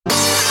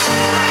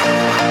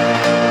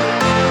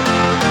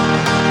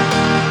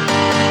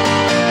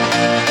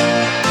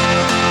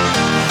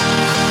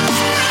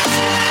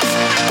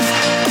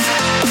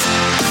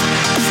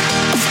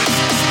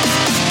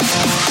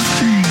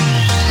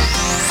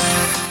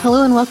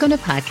Hello and welcome to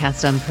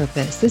Podcast on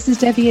Purpose. This is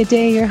Debbie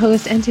Aday, your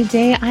host, and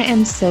today I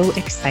am so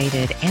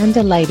excited and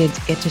delighted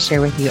to get to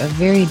share with you a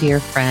very dear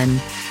friend,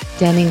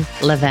 Danny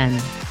Levin.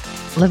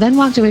 Levin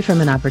walked away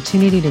from an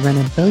opportunity to run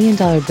a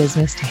billion-dollar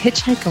business to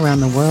hitchhike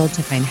around the world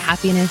to find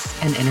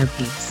happiness and inner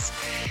peace.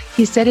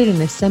 He studied in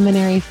a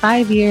seminary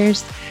 5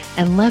 years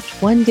and left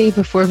one day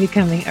before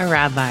becoming a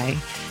rabbi.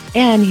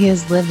 And he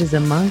has lived as a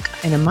monk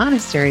in a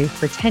monastery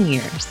for 10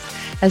 years.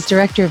 As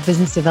Director of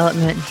Business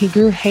Development, he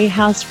grew Hay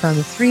House from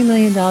 $3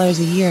 million a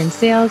year in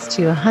sales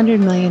to $100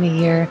 million a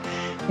year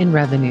in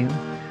revenue.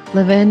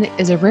 Levin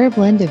is a rare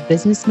blend of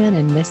businessman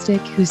and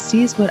mystic who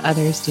sees what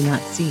others do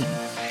not see.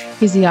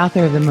 He's the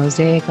author of The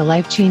Mosaic, a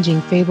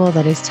life-changing fable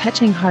that is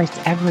touching hearts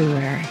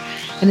everywhere,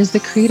 and is the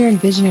creator and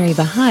visionary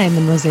behind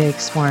the Mosaic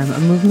Swarm, a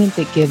movement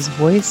that gives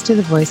voice to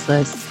the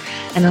voiceless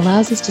and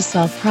allows us to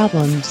solve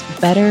problems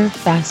better,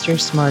 faster,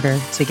 smarter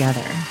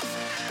together.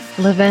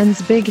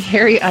 Levin's big,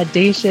 hairy,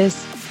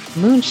 audacious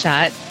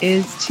moonshot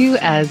is to,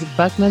 as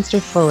Buckminster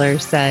Fuller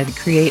said,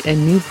 create a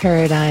new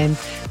paradigm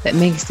that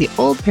makes the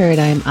old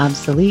paradigm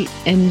obsolete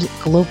and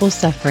global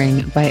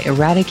suffering by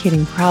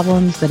eradicating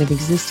problems that have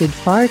existed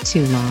far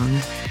too long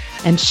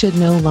and should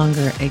no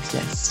longer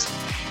exist.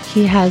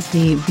 He has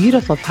the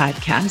beautiful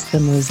podcast, The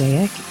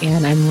Mosaic,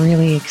 and I'm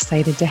really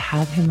excited to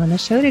have him on the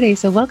show today.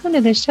 So welcome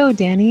to the show,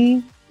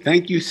 Danny.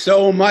 Thank you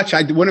so much.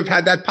 I wouldn't have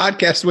had that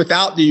podcast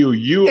without you.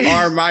 You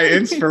are my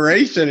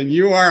inspiration and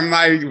you are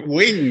my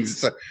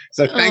wings.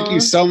 So thank you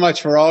so much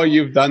for all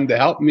you've done to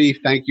help me.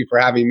 Thank you for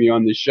having me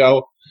on the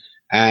show.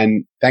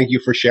 And thank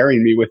you for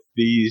sharing me with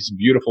these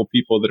beautiful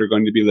people that are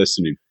going to be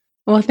listening.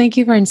 Well, thank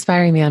you for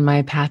inspiring me on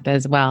my path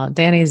as well.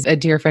 Danny's a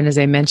dear friend, as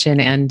I mentioned,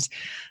 and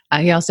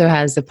he also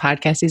has a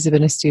podcast. He's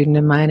been a student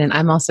of mine, and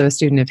I'm also a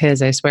student of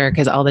his, I swear,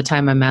 because all the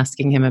time I'm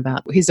asking him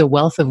about, he's a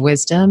wealth of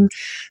wisdom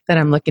that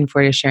I'm looking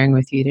forward to sharing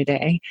with you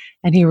today.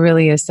 And he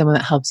really is someone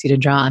that helps you to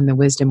draw on the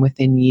wisdom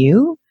within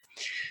you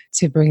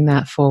to bring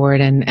that forward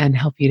and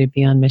help you to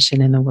be on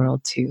mission in the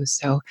world too.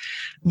 So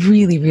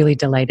really, really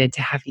delighted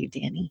to have you,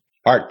 Danny.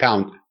 Heart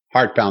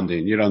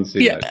pounding. You don't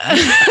see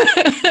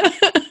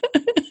that.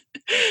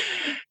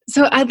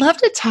 So I'd love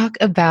to talk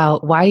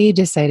about why you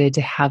decided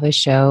to have a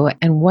show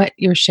and what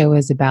your show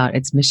is about,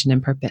 its mission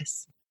and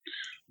purpose.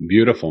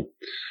 Beautiful.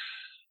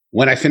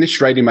 When I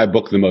finished writing my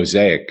book, The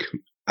Mosaic,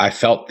 I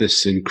felt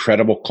this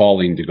incredible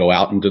calling to go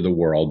out into the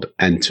world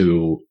and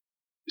to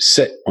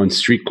sit on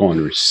street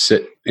corners,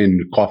 sit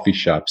in coffee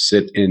shops,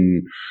 sit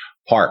in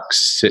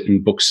parks, sit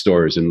in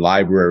bookstores and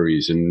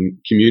libraries and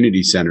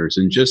community centers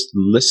and just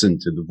listen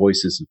to the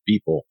voices of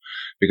people,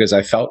 because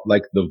I felt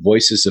like the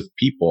voices of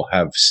people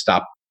have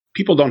stopped.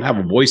 People don't have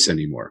a voice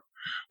anymore.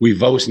 We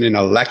vote in an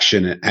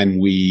election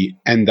and we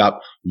end up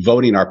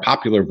voting our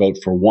popular vote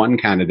for one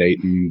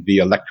candidate, and the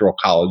electoral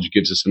college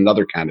gives us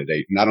another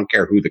candidate. And I don't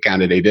care who the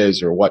candidate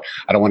is or what.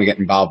 I don't want to get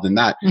involved in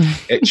that.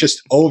 It's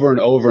just over and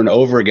over and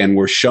over again,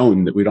 we're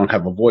shown that we don't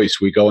have a voice.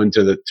 We go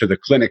into the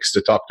clinics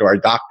to talk to our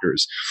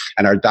doctors,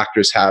 and our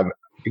doctors have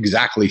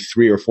exactly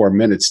 3 or 4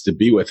 minutes to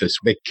be with us.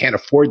 They can't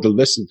afford to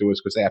listen to us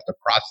because they have to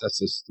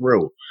process us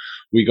through.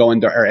 We go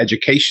into our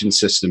education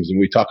systems and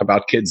we talk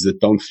about kids that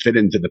don't fit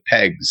into the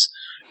pegs,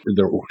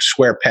 the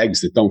square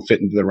pegs that don't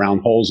fit into the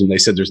round holes. And they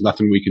said, there's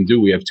nothing we can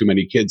do. We have too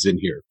many kids in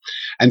here.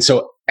 And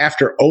so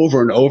after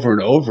over and over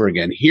and over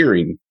again,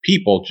 hearing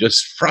people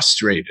just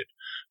frustrated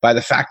by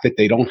the fact that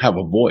they don't have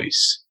a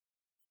voice,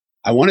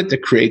 I wanted to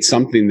create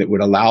something that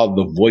would allow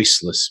the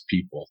voiceless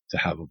people to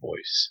have a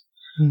voice.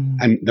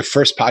 And the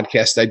first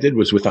podcast I did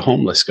was with a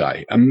homeless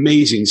guy.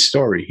 Amazing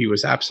story. He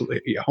was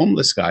absolutely a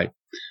homeless guy,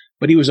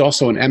 but he was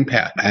also an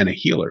empath and a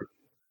healer.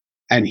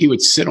 And he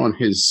would sit on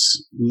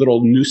his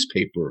little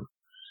newspaper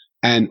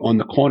and on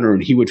the corner,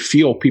 and he would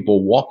feel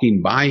people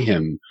walking by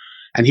him,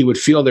 and he would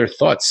feel their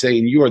thoughts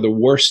saying, you are the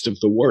worst of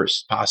the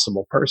worst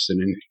possible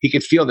person. And he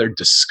could feel their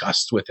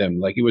disgust with him,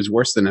 like he was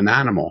worse than an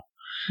animal.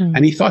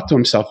 And he thought to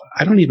himself,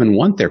 I don't even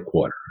want their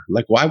quarter.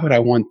 Like, why would I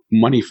want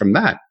money from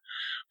that?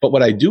 But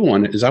what I do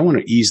want is I want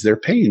to ease their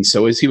pain.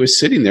 So as he was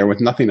sitting there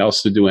with nothing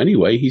else to do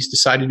anyway, he's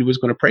decided he was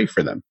going to pray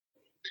for them.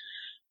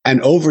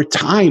 And over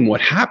time, what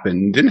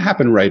happened didn't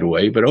happen right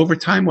away, but over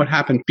time, what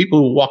happened, people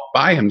who walked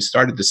by him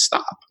started to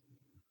stop.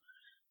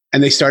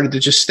 And they started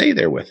to just stay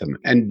there with him.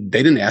 And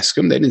they didn't ask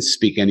him. They didn't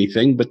speak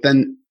anything. But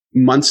then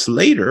months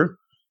later,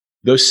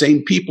 those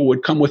same people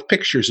would come with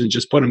pictures and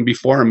just put them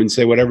before him and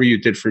say, whatever you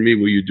did for me,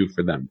 will you do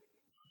for them?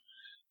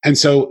 And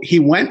so he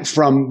went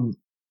from,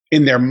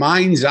 in their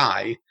mind's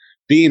eye,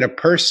 being a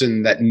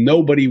person that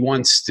nobody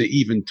wants to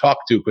even talk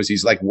to because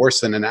he's like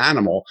worse than an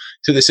animal,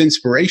 to this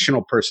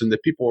inspirational person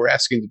that people were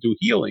asking to do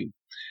healing.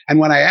 And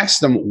when I asked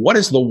them, what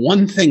is the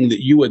one thing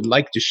that you would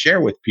like to share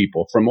with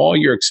people from all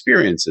your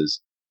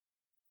experiences?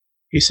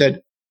 He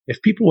said, if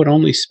people would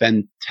only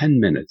spend 10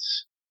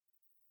 minutes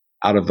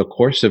out of the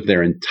course of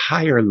their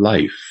entire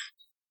life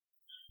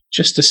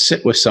just to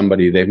sit with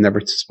somebody they've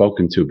never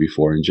spoken to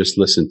before and just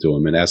listen to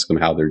them and ask them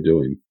how they're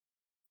doing,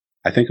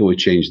 I think it would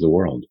change the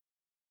world.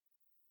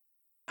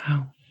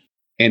 Wow.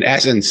 In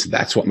essence,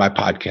 that's what my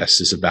podcast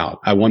is about.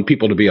 I want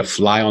people to be a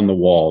fly on the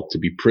wall, to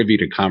be privy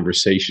to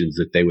conversations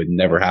that they would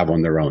never have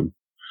on their own,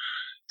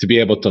 to be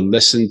able to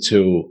listen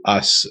to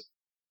us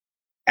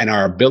and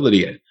our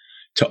ability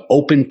to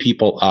open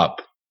people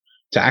up,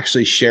 to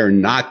actually share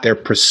not their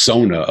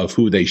persona of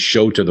who they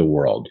show to the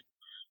world,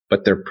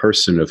 but their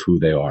person of who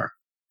they are.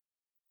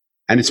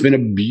 And it's been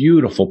a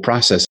beautiful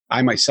process.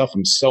 I myself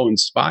am so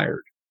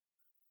inspired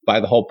by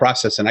the whole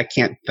process. And I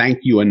can't thank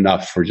you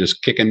enough for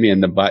just kicking me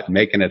in the butt,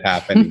 making it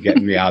happen, and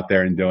getting me out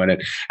there and doing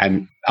it.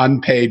 And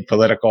unpaid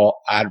political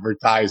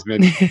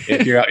advertisement.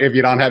 If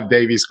you don't have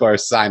Davy Score,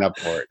 sign up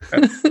for it.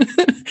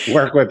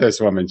 Work with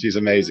this woman. She's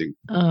amazing.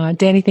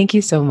 Danny, thank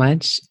you so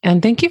much.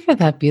 And thank you for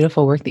that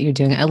beautiful work that you're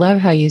doing. I love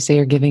how you say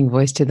you're giving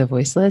voice to the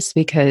voiceless,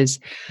 because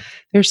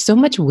there's so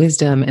much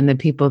wisdom in the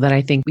people that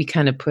I think we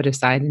kind of put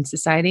aside in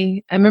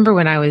society. I remember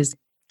when I was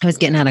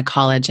getting out of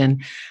college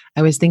and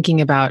I was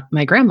thinking about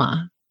my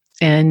grandma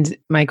and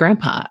my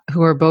grandpa,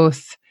 who are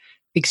both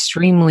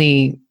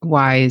extremely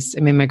wise. I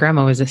mean, my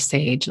grandma was a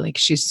sage, like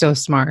she's so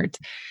smart.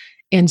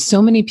 And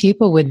so many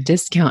people would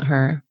discount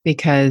her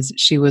because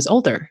she was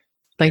older.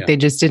 Like they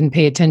just didn't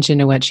pay attention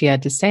to what she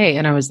had to say.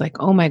 And I was like,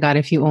 oh my God,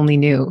 if you only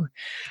knew.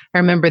 I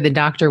remember the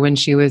doctor when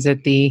she was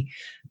at the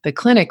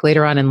clinic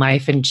later on in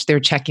life, and they're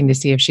checking to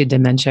see if she had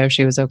dementia, if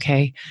she was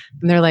okay.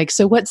 And they're like,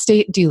 so what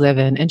state do you live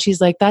in? And she's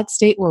like, that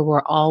state where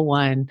we're all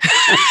one.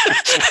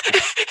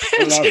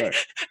 And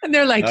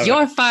they're like,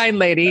 you're fine,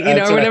 lady, you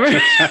know, or whatever.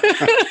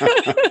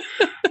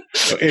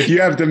 If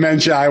you have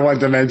dementia, I want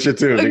dementia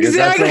too, because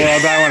That's the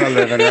world I want to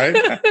live in,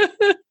 right?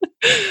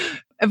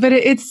 But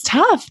it's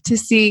tough to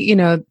see, you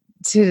know,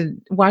 to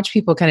watch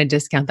people kind of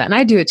discount that. And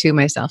I do it too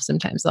myself.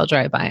 Sometimes I'll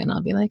drive by and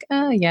I'll be like,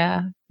 oh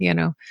yeah, you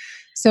know.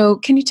 So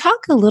can you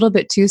talk a little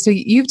bit too? So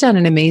you've done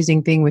an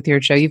amazing thing with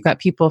your show. You've got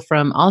people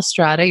from all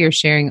strata. You're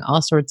sharing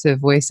all sorts of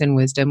voice and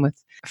wisdom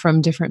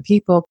from different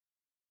people.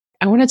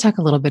 I want to talk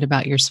a little bit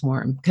about your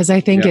swarm, because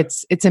I think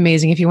it's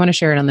amazing. If you want to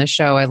share it on the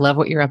show, I love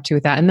what you're up to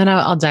with that. And then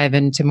I'll dive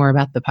into more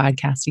about the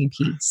podcasting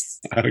piece.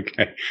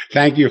 Okay.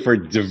 Thank you for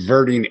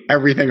diverting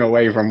everything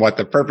away from what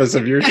the purpose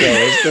of your show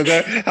is to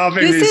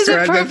helping me. This is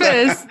a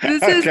purpose.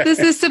 This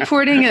is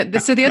supporting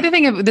it. So the other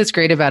thing that's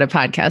great about a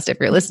podcast, if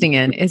you're listening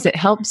in, is it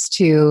helps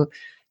to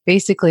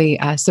basically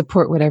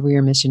support whatever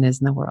your mission is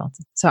in the world.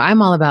 So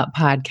I'm all about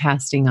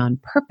podcasting on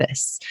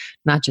purpose,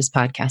 not just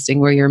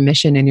podcasting, where your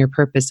mission and your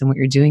purpose and what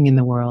you're doing in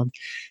the world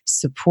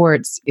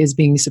is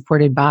being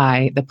supported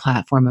by the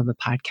platform of a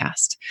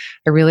podcast.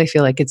 I really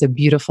feel like it's a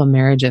beautiful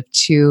marriage of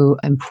two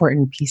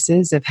important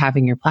pieces of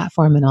having your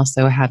platform and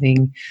also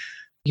having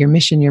your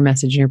mission, your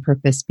message, and your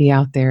purpose be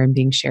out there and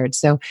being shared.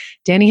 So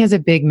Danny has a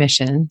big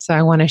mission. So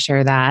I want to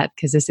share that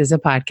because this is a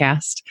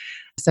podcast.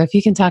 So if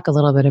you can talk a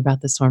little bit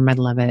about the swarm, I'd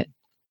love it.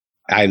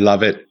 I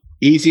love it.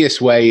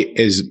 Easiest way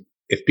is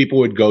if people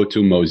would go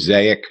to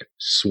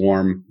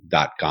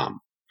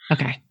mosaicswarm.com.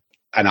 Okay.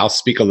 And I'll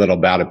speak a little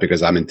about it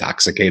because I'm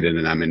intoxicated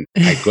and I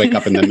wake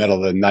up in the middle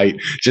of the night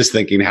just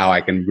thinking how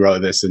I can grow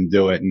this and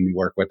do it and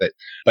work with it.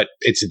 But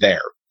it's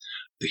there.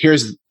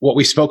 Here's what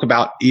we spoke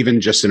about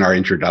even just in our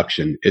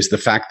introduction is the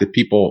fact that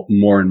people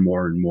more and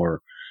more and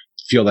more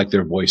feel like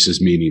their voice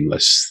is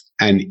meaningless.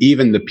 And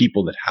even the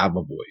people that have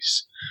a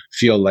voice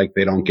feel like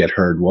they don't get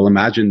heard. Well,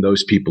 imagine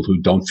those people who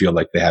don't feel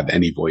like they have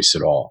any voice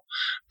at all.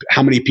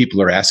 How many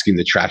people are asking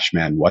the trash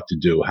man what to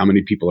do? How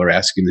many people are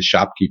asking the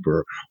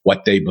shopkeeper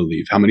what they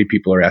believe? How many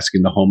people are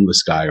asking the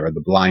homeless guy or the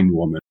blind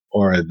woman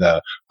or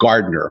the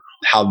gardener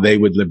how they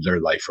would live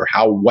their life or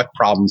what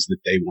problems that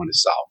they want to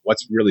solve?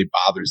 What's really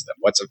bothers them?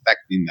 What's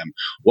affecting them?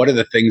 What are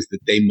the things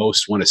that they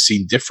most want to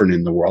see different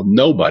in the world?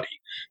 Nobody.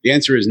 The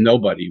answer is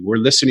nobody. We're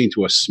listening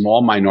to a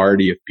small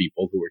minority of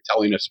people who are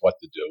telling us what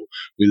to do.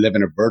 We live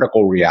in a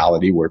vertical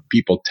reality where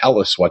people tell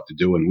us what to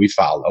do and we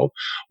follow.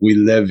 We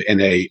live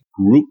in a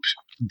group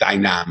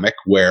dynamic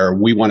where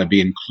we want to be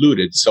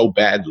included so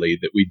badly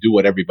that we do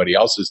what everybody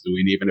else is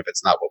doing, even if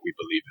it's not what we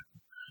believe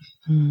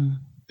in.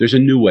 There's a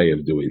new way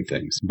of doing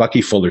things.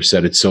 Bucky Fuller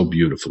said it so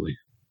beautifully.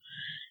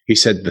 He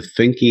said, the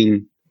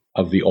thinking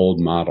of the old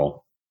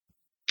model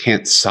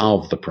can't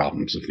solve the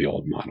problems of the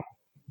old model.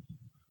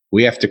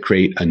 We have to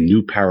create a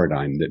new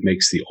paradigm that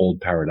makes the old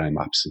paradigm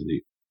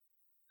obsolete.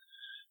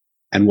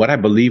 And what I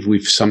believe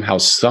we've somehow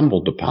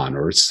stumbled upon,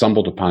 or it's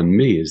stumbled upon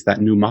me, is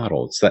that new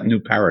model. It's that new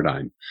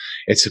paradigm.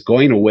 It's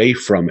going away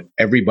from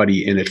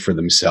everybody in it for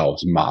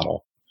themselves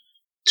model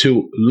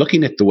to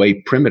looking at the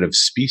way primitive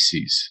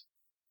species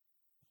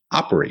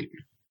operate.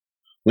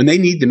 When they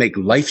need to make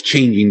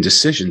life-changing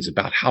decisions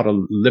about how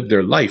to live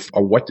their life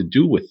or what to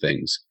do with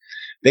things,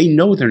 they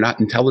know they're not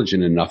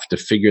intelligent enough to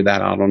figure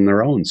that out on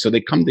their own. So they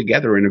come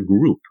together in a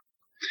group.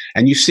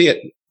 And you see it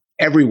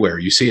everywhere.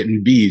 You see it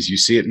in bees. You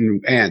see it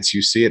in ants.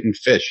 You see it in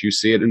fish. You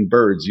see it in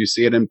birds. You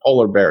see it in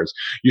polar bears.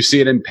 You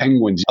see it in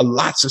penguins.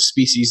 Lots of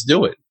species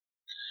do it.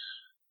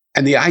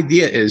 And the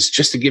idea is,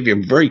 just to give you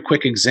a very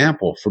quick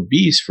example, for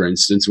bees, for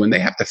instance, when they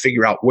have to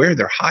figure out where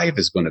their hive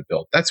is going to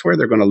build, that's where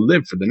they're going to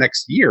live for the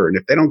next year. And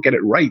if they don't get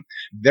it right,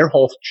 their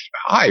whole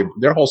hive,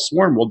 their whole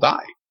swarm will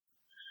die.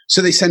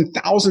 So they send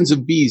thousands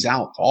of bees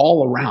out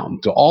all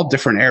around to all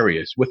different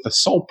areas with the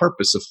sole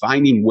purpose of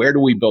finding where do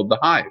we build the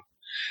hive.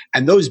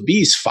 And those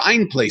bees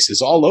find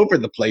places all over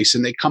the place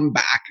and they come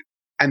back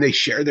and they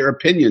share their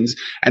opinions.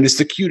 And it's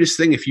the cutest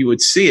thing if you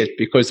would see it,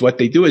 because what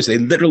they do is they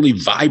literally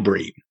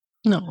vibrate.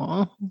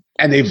 Aww.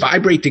 And they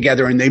vibrate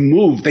together and they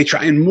move. They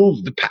try and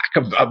move the pack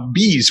of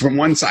bees from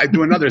one side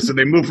to another. So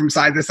they move from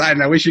side to side.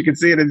 And I wish you could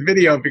see it in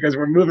video because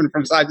we're moving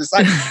from side to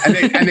side.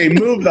 And they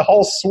move the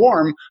whole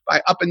swarm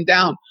by up and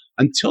down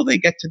until they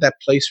get to that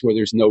place where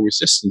there's no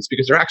resistance,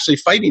 because they're actually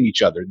fighting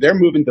each other. They're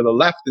moving to the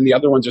left and the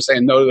other ones are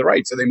saying no to the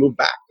right. So they move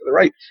back to the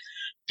right.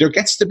 There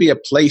gets to be a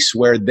place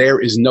where there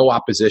is no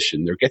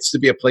opposition. There gets to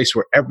be a place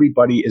where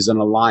everybody is in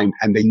a line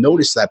and they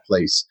notice that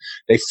place.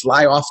 They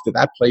fly off to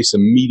that place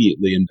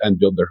immediately and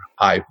build their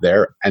hive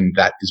there. And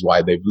that is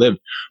why they've lived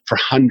for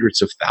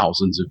hundreds of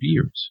thousands of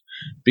years,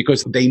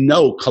 because they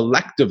know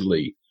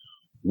collectively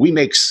we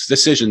make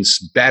decisions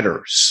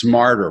better,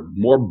 smarter,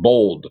 more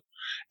bold,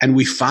 and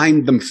we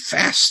find them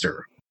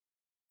faster.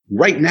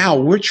 Right now,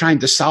 we're trying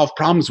to solve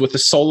problems with a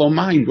solo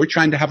mind. We're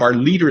trying to have our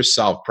leaders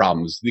solve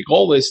problems. The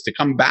goal is to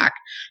come back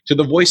to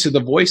the voice of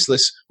the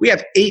voiceless. We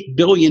have 8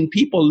 billion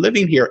people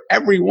living here.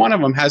 Every one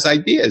of them has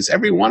ideas.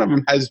 Every one of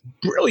them has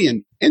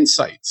brilliant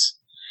insights.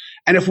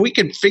 And if we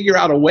could figure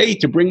out a way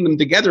to bring them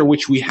together,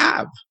 which we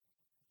have,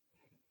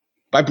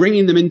 by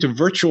bringing them into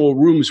virtual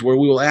rooms where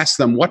we will ask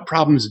them, what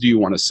problems do you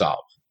want to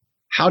solve?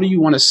 How do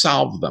you want to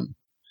solve them?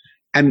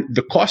 And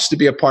the cost to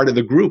be a part of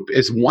the group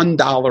is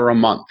 $1 a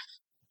month.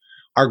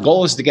 Our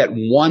goal is to get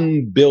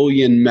 1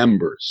 billion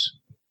members.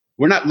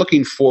 We're not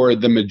looking for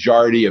the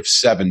majority of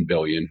 7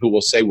 billion who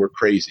will say we're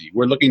crazy.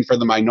 We're looking for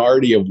the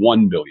minority of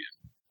 1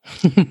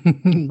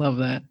 billion. Love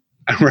that.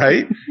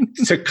 Right?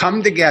 To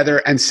come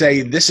together and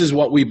say, this is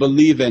what we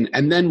believe in.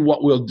 And then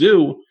what we'll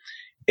do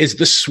is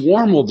the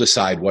swarm will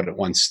decide what it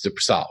wants to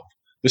solve.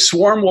 The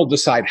swarm will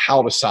decide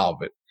how to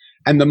solve it.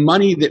 And the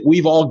money that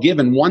we've all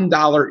given,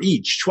 $1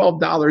 each,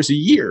 $12 a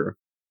year,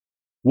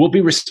 will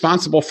be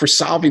responsible for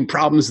solving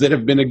problems that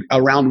have been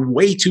around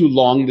way too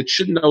long, that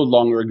should no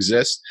longer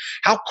exist.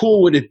 How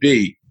cool would it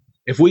be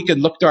if we could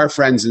look to our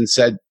friends and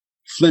said,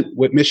 Flint,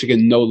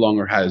 Michigan no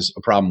longer has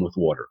a problem with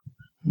water.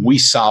 We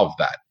solved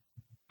that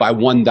by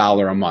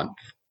 $1 a month.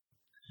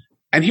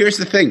 And here's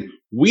the thing.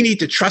 We need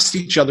to trust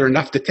each other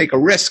enough to take a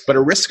risk, but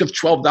a risk of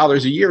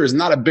 $12 a year is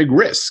not a big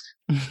risk,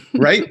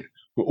 right?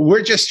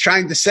 We're just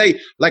trying to say,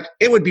 like,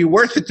 it would be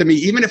worth it to me,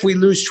 even if we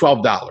lose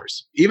 $12,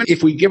 even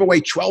if we give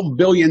away $12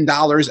 billion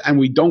and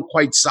we don't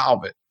quite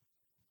solve it.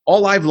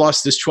 All I've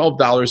lost is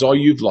 $12. All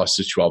you've lost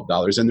is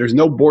 $12. And there's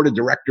no board of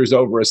directors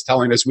over us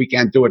telling us we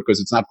can't do it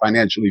because it's not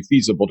financially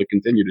feasible to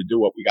continue to do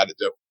what we got to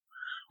do.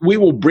 We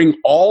will bring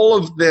all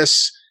of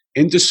this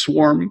into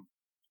Swarm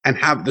and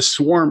have the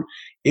Swarm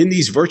in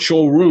these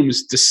virtual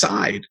rooms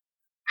decide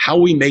how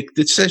we make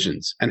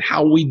decisions and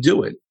how we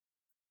do it.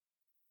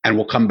 And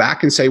we'll come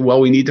back and say,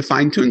 well, we need to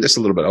fine tune this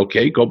a little bit.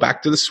 Okay, go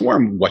back to the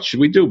Swarm. What should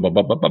we do?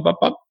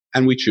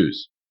 And we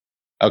choose.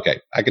 Okay,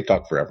 I could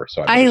talk forever.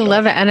 So I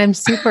love it. And I'm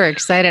super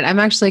excited. I'm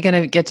actually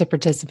going to get to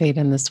participate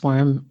in the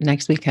Swarm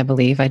next week, I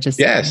believe. I just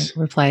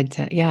replied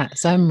to,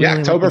 So I'm really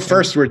October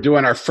 1st, we're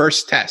doing our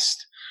first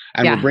test.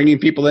 And we're bringing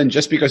people in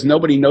just because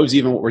nobody knows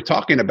even what we're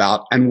talking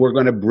about. And we're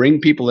going to bring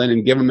people in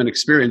and give them an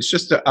experience,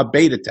 just a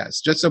beta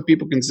test, just so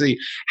people can see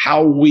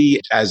how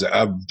we, as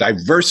a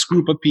diverse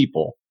group of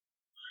people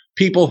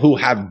who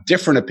have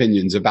different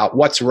opinions about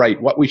what's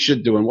right, what we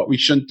should do and what we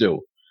shouldn't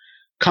do,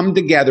 come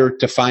together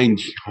to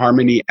find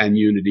harmony and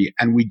unity.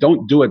 And we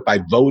don't do it by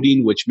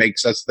voting, which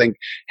makes us think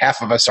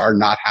half of us are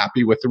not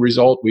happy with the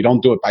result. We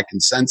don't do it by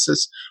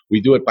consensus.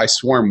 We do it by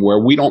Swarm, where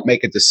we don't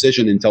make a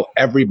decision until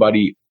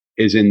everybody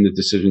is in the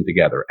decision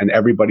together and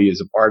everybody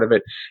is a part of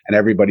it. And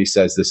everybody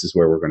says, this is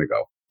where we're going to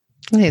go.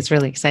 I think it's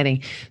really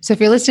exciting. So if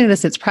you're listening to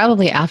this, it's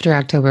probably after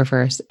October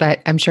 1st,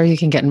 but I'm sure you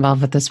can get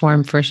involved with the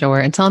Swarm for sure.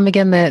 And tell them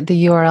again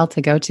the URL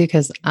to go to,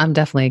 because I'm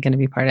definitely going to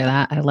be part of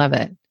that. I love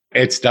it.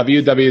 It's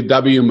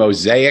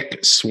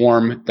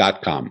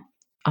www.mosaicswarm.com.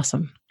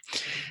 Awesome.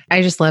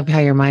 I just love how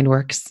your mind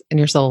works and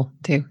your soul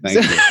too.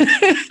 Thank you.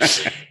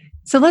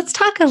 So let's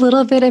talk a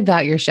little bit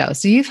about your show.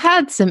 So you've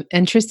had some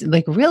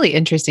really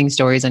interesting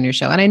stories on your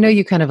show. And I know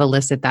you kind of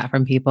elicit that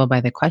from people by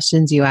the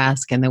questions you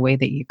ask and the way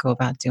that you go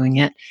about doing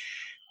it.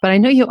 But I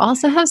know you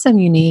also have some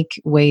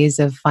unique ways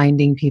of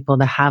finding people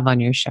to have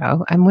on your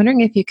show. I'm wondering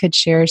if you could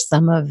share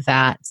some of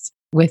that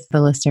with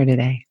the listener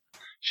today.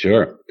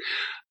 Sure.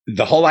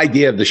 The whole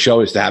idea of the show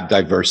is to have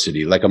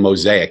diversity, like a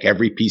mosaic.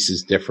 Every piece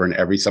is different.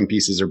 Some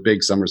pieces are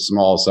big, some are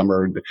small, some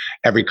are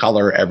every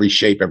color, every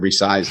shape, every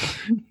size.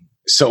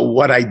 So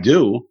what I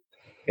do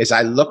is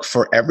I look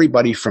for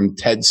everybody from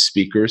TED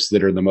speakers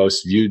that are the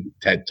most viewed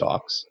TED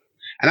Talks.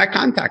 And I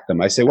contact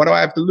them. I say, what do I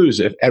have to lose?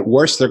 If at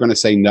worst, they're going to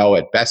say no.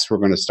 At best, we're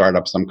going to start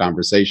up some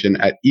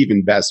conversation. At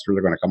even best,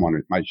 they're going to come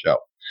on my show.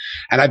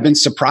 And I've been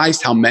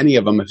surprised how many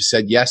of them have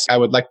said, yes, I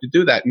would like to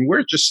do that. And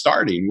we're just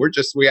starting.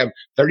 We have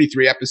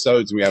 33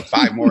 episodes. We have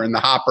 5 more in the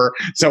hopper.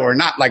 So we're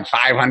not like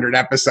 500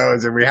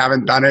 episodes and we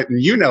haven't done it. And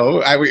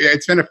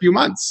it's been a few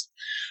months.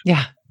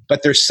 Yeah.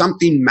 But there's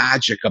something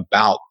magic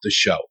about the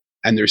show,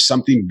 and there's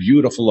something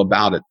beautiful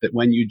about it, that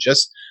when you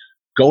just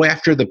go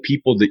after the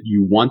people that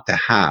you want to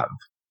have,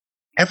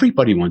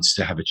 everybody wants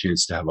to have a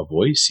chance to have a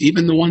voice,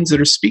 even the ones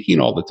that are speaking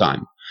all the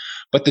time.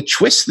 But the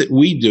twist that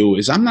we do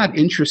is, I'm not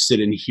interested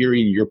in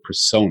hearing your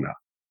persona.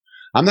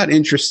 I'm not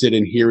interested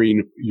in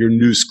hearing your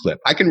news clip.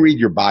 I can read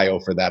your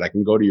bio for that. I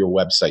can go to your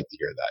website to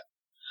hear that.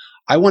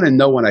 I want to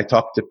know, when I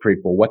talk to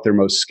people, what they're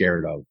most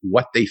scared of,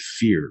 what they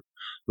fear.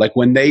 Like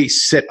when they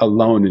sit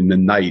alone in the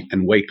night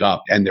and wake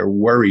up and they're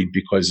worried,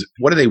 because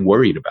what are they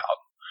worried about?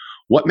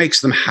 What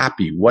makes them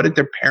happy? What did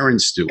their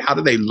parents do? How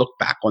do they look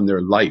back on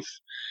their life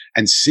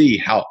and see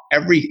how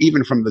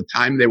even from the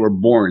time they were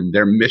born,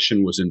 their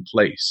mission was in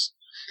place?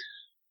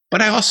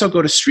 But I also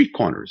go to street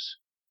corners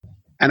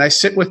and I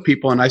sit with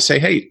people and I say,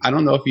 hey, I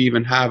don't know if you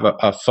even have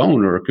a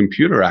phone or a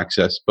computer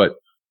access, but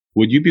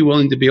would you be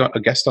willing to be a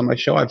guest on my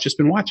show? I've just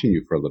been watching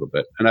you for a little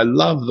bit and I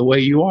love the way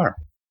you are.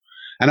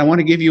 And I want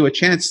to give you a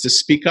chance to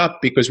speak up,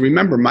 because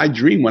remember, my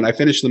dream when I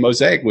finished the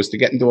Mosaic was to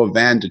get into a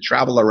van to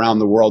travel around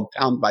the world,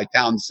 town by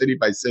town, city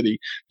by city,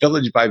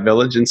 village by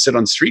village, and sit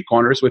on street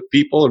corners with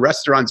people,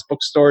 restaurants,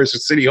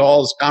 bookstores, city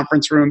halls,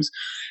 conference rooms,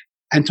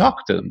 and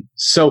talk to them.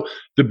 So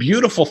the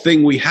beautiful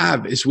thing we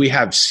have is we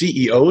have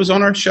CEOs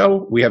on our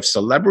show. We have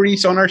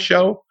celebrities on our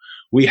show.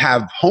 We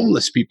have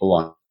homeless people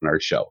on our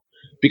show,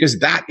 because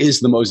that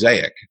is the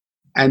Mosaic.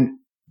 And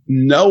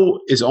no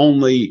is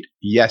only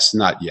yes,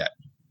 not yet.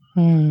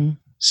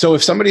 So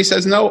if somebody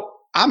says no,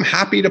 I'm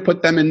happy to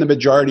put them in the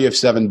majority of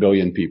 7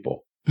 billion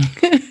people,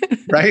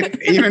 right?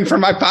 Even for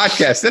my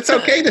podcast, it's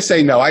okay to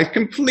say no. I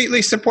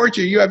completely support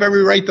you. You have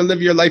every right to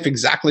live your life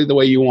exactly the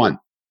way you want.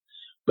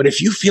 But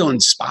if you feel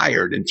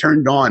inspired and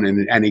turned on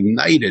and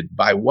ignited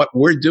by what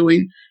we're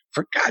doing,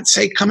 for God's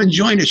sake, come and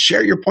join us.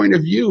 Share your point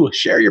of view.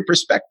 Share your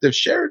perspective.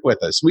 Share it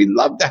with us. We'd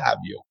love to have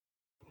you.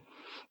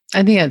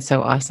 I think that's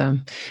so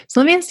awesome. So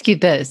let me ask you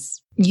this.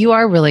 You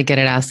are really good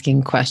at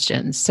asking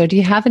questions. So do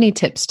you have any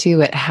tips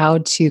too at how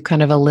to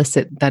kind of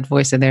elicit that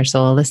voice of their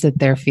soul, elicit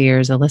their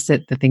fears,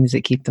 elicit the things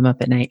that keep them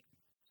up at night?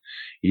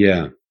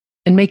 Yeah.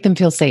 And make them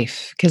feel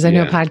safe? Because I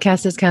know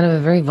podcast is kind of a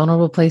very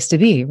vulnerable place to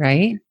be,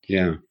 right?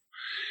 Yeah.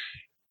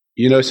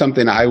 You know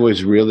something, I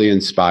was really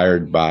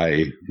inspired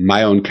by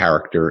my own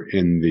character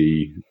in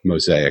the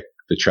Mosaic,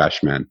 the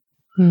Trash Man.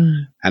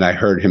 And I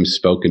heard him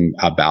spoken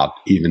about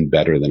even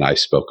better than I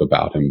spoke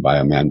about him by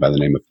a man by the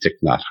name of Thich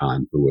Nhat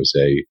Hanh, who was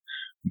a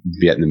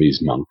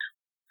Vietnamese monk.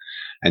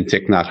 And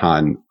Thich Nhat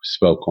Hanh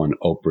spoke on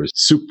Oprah's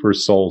Super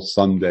Soul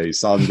Sunday,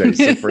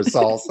 Super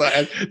Soul.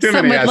 Too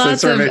many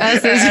S's for me.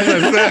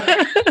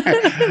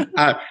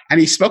 And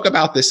he spoke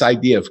about this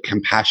idea of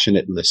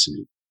compassionate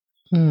listening.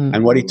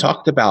 And what he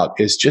talked about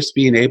is just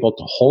being able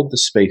to hold the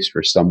space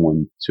for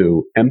someone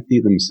to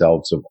empty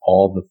themselves of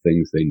all the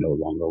things they no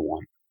longer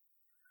want.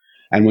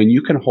 And when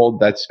you can hold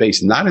that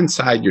space, not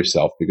inside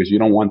yourself, because you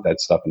don't want that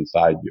stuff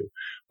inside you,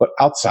 but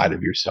outside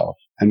of yourself.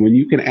 And when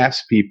you can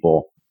ask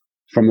people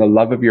from the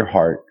love of your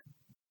heart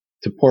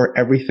to pour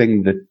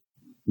everything that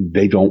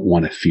they don't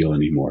want to feel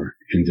anymore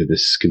into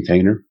this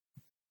container,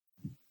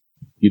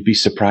 you'd be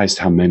surprised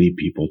how many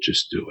people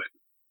just do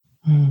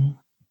it.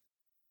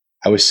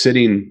 I was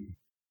sitting,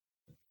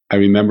 I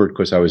remembered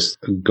because I was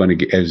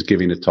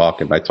giving a talk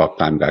and my talk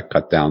time got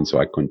cut down, so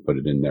I couldn't put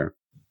it in there.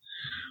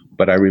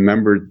 But I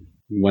remembered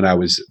when I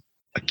was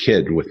a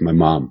kid with my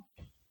mom,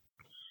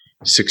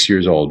 6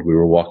 years old, we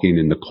were walking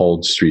in the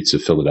cold streets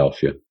of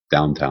Philadelphia,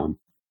 downtown.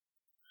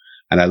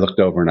 And I looked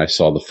over and I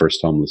saw the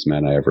first homeless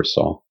man I ever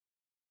saw.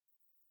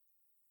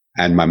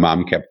 And my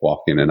mom kept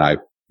walking and I,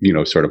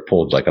 sort of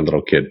pulled like a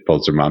little kid,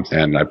 pulls her mom's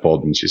hand and I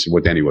pulled and she said,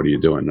 well, Danny, what are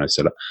you doing? And I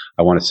said,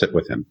 I want to sit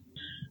with him.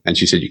 And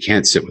she said, you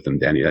can't sit with him,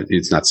 Danny.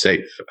 It's not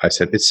safe. I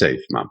said, it's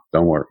safe, Mom.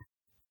 Don't worry.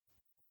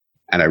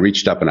 And I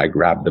reached up and I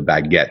grabbed the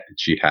baguette that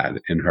she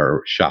had in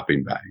her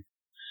shopping bag.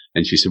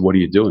 And she said, what are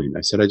you doing?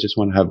 I said, I just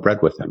want to have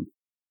bread with him.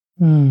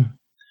 And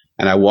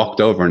I walked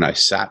over and I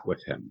sat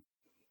with him.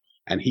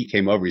 And he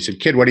came over. He said,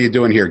 kid, what are you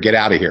doing here? Get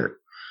out of here.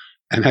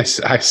 And I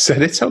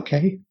said, it's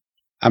okay.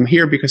 I'm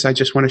here because I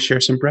just want to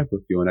share some bread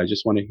with you. And I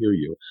just want to hear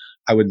you.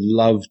 I would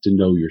love to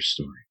know your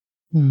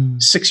story.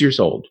 6 years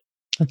old.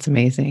 That's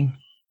amazing.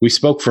 We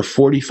spoke for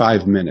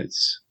 45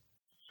 minutes.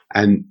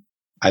 And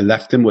I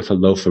left him with a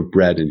loaf of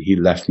bread. And he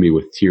left me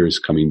with tears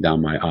coming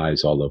down my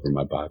eyes all over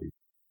my body.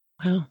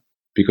 Wow.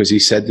 Because he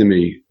said to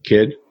me,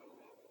 kid,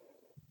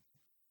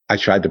 I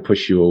tried to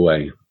push you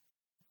away.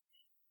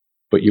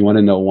 But you want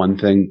to know one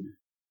thing?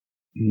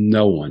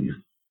 No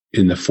one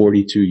in the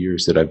 42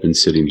 years that I've been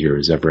sitting here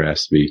has ever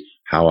asked me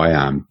how I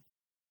am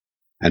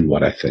and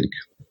what I think.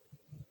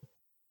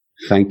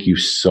 Thank you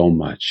so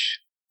much.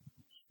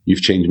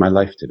 You've changed my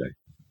life today.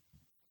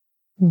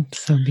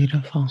 So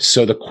beautiful.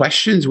 So the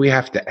questions we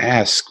have to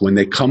ask when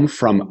they come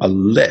from a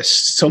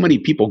list, so many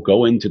people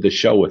go into the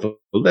show with a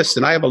list,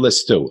 and I have a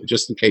list too,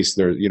 just in case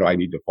there, I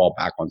need to fall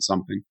back on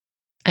something.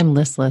 I'm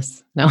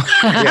listless. No.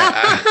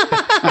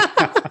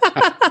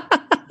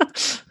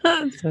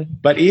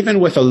 But even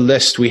with a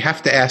list, we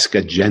have to ask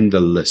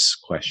agenda-less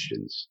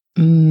questions.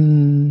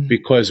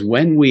 Because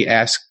when we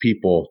ask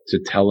people to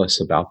tell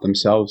us about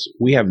themselves,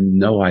 we have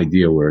no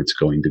idea where it's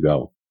going to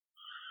go.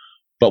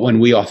 But when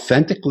we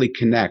authentically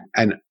connect,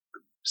 and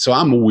so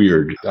I'm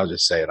weird, I'll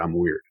just say it, I'm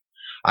weird.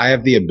 I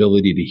have the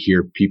ability to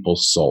hear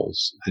people's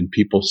souls, and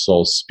people's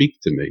souls speak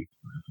to me.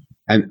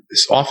 And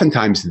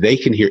oftentimes they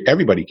can hear,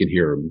 everybody can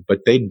hear them,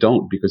 but they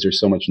don't because there's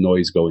so much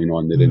noise going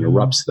on that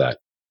interrupts that.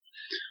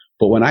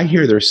 But when I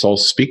hear their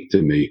souls speak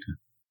to me,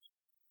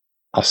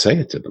 I'll say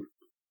it to them.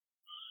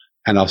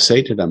 And I'll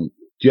say to them,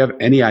 do you have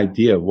any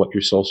idea of what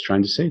your soul's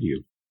trying to say to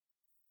you?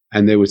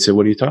 And they would say,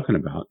 what are you talking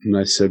about? And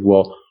I said,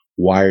 well,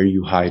 why are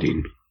you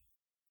hiding?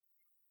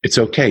 It's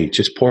okay.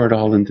 Just pour it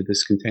all into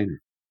this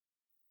container.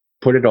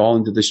 Put it all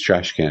into this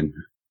trash can,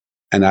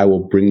 and I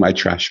will bring my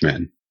trash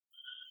man.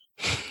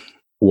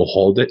 We'll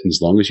hold it as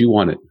long as you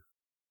want it.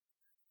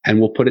 And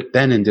we'll put it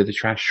then into the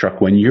trash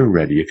truck when you're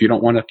ready. If you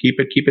don't want to keep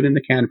it in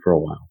the can for a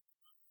while.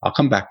 I'll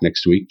come back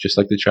next week, just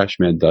like the trash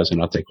man does,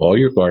 and I'll take all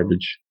your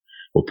garbage.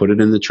 We'll put it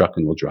in the truck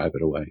and we'll drive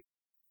it away.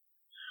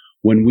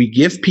 When we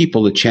give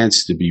people a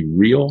chance to be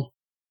real,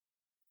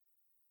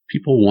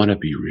 people want to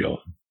be real.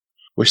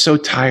 We're so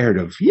tired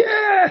of,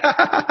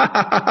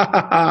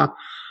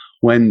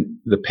 when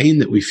the pain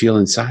that we feel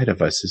inside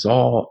of us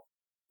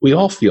we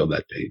all feel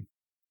that pain.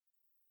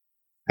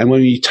 And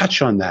when you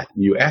touch on that,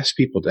 and you ask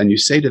people and you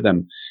say to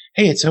them,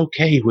 hey, it's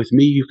okay with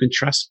me. You can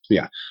trust me.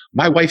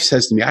 My wife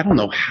says to me, I don't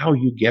know how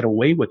you get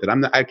away with it.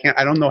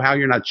 I don't know how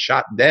you're not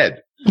shot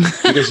dead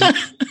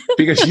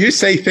because you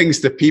say things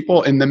to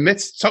people in the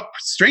midst of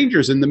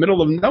strangers in the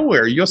middle of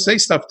nowhere. You'll say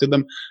stuff to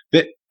them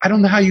that I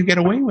don't know how you get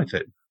away with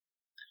it,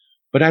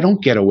 but I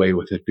don't get away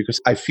with it because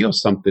I feel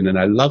something and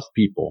I love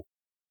people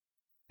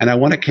and I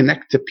want to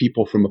connect to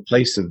people from a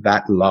place of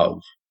that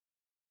love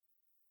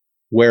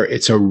where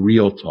it's a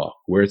real talk,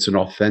 where it's an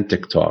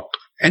authentic talk.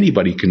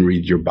 Anybody can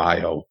read your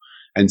bio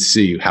and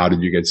see how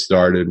did you get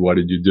started? What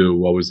did you do?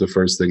 What was the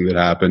first thing that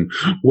happened?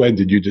 When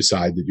did you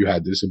decide that you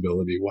had this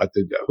ability?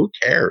 Who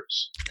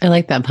cares? I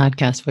like that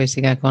podcast voice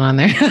you got going on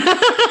there.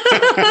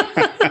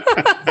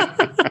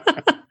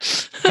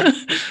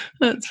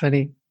 That's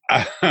funny.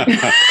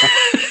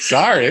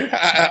 Sorry.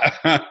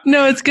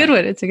 No, it's a good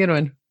one. It's a good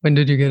one. When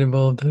did you get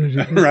involved?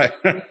 Right.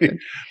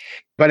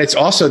 But it's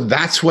also,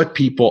 that's what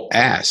people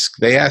ask.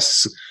 They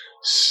ask,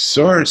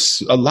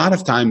 a lot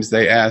of times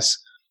they ask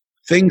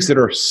things that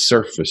are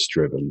surface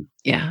driven.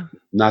 Yeah.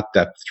 Not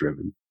depth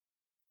driven.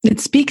 It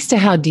speaks to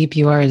how deep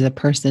you are as a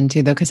person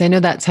too, though, because I know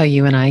that's how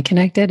you and I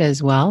connected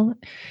as well.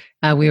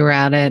 We were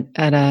out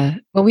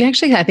we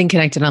actually, I think,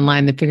 connected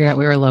online to figure out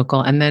we were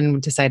local and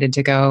then decided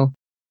to go.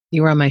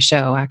 You were on my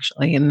show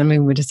actually. And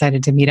then we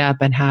decided to meet up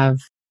and have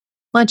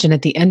lunch. And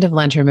at the end of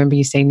lunch, I remember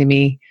you saying to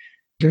me,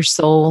 your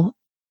soul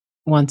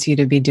wants you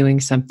to be doing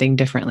something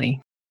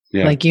differently.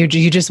 Yeah. Like you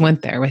just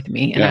went there with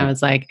me. And I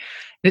was like,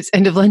 it's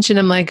end of lunch. And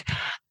I'm like,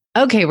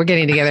 okay, we're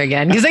getting together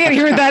again. Because I got to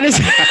hear what that is.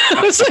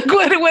 I was like,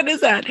 what is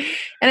that?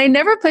 And I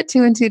never put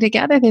two and two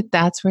together that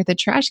that's where the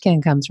trash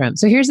can comes from.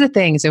 So here's the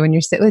thing. So when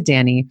you're sitting with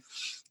Danny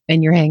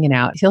and you're hanging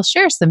out, he'll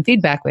share some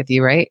feedback with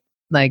you, right?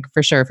 Like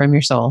for sure from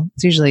your soul.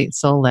 It's usually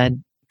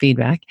soul-led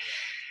feedback.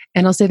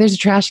 And I'll say, there's a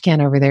trash can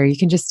over there. You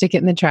can just stick it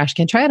in the trash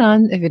can. Try it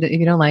on. If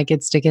you don't like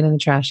it, stick it in the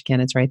trash can.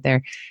 It's right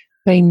there.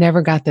 But I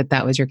never got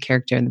that was your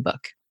character in the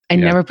book. I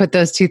never put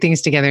those two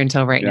things together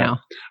until right now.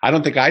 I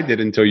don't think I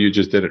did until you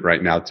just did it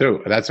right now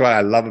too. That's what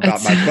I love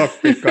about my book,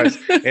 because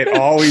it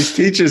always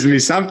teaches me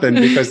something,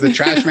 because the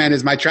trash man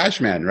is my trash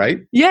man, right?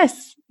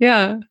 Yes.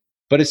 Yeah.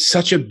 But it's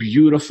such a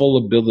beautiful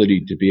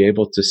ability to be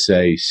able to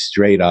say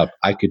straight up,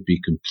 I could be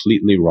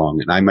completely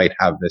wrong and I might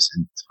have this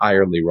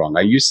entirely wrong.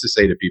 I used to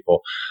say to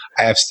people,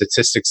 I have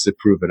statistics that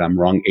prove it. I'm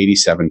wrong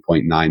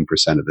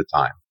 87.9% of the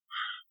time.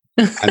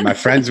 And my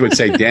friends would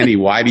say, Danny,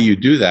 why do you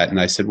do that? And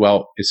I said,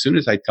 well, as soon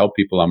as I tell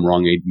people I'm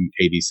wrong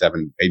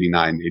 87,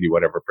 89, 80,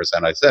 whatever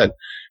percent I said,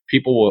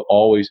 people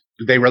will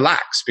they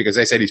relax because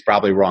they said he's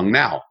probably wrong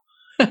now.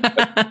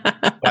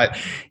 But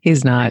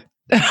he's not.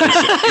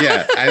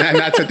 Yeah. And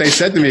that's what they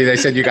said to me. They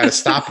said, you got to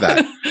stop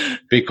that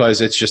because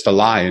it's just a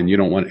lie and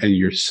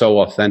you're so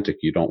authentic.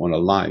 You don't want to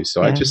lie.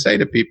 So I just say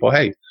to people,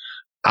 hey,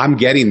 I'm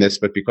getting this,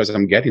 but because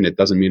I'm getting it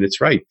doesn't mean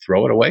it's right.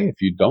 Throw it away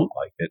if you don't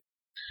like it.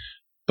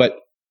 But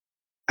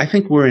I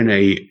think we're in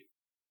a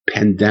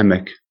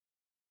pandemic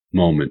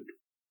moment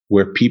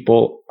where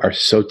people are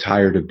so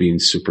tired of being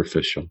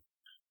superficial.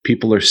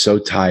 People are so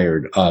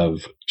tired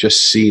of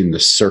just seeing the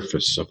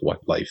surface of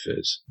what life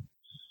is.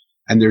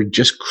 And they're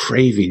just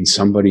craving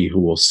somebody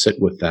who will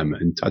sit with them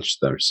and touch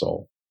their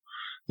soul.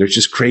 They're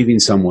just craving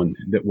someone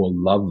that will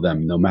love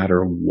them no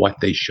matter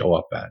what they show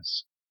up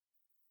as.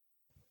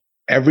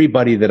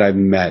 Everybody that I've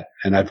met,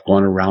 and I've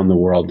gone around the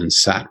world and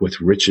sat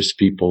with richest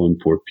people and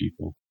poor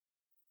people,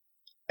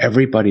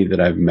 everybody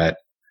that I've met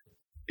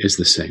is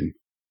the same.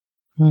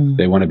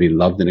 They want to be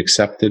loved and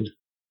accepted.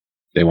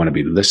 They want to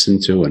be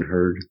listened to and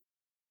heard.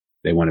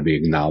 They want to be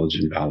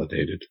acknowledged and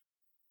validated.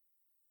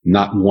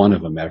 Not one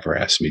of them ever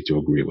asked me to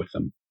agree with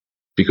them.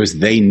 because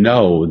they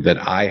know that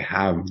I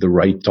have the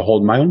right to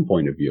hold my own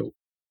point of view.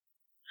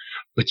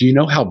 But do you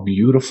know how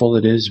beautiful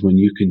it is when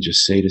you can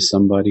just say to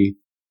somebody,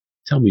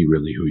 tell me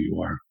really who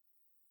you are?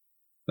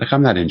 Like,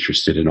 I'm not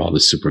interested in all the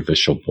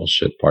superficial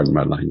bullshit, pardon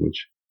my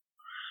language.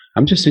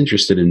 I'm just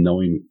interested in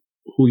knowing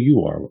who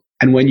you are.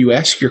 And when you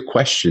ask your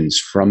questions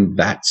from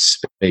that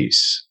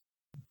space,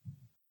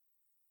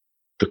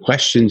 the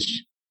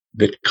questions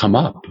that come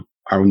up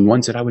are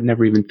ones that I would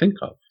never even think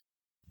of.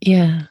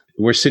 Yeah.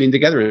 We're sitting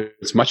together.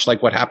 It's much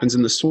like what happens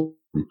in the storm.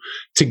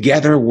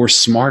 Together, we're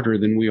smarter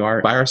than we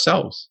are by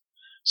ourselves.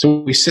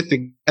 So we sit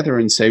together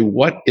and say,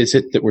 what is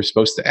it that we're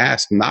supposed to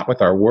ask? Not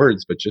with our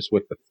words, but just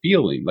with the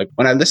feeling. Like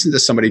when I listen to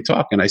somebody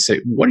talk and I say,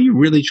 what are you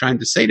really trying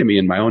to say to me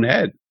in my own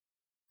head?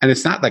 And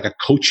it's not like a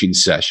coaching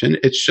session.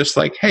 It's just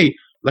like, hey,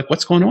 like,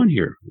 what's going on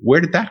here?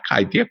 Where did that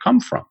idea come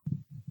from?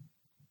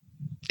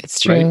 It's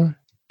true. Right?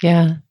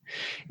 Yeah.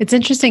 It's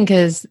interesting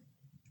because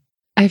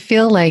I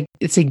feel like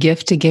it's a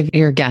gift to give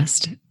your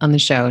guest on the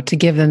show, to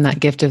give them that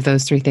gift of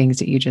those three things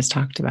that you just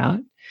talked about.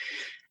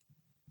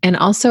 And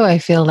also, I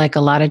feel like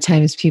a lot of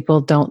times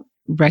people don't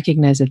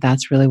recognize that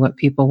that's really what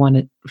people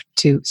wanted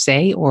to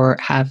say or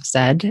have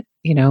said,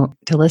 you know,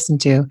 to listen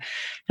to. And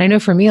I know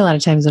for me, a lot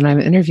of times when I'm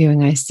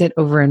interviewing, I sit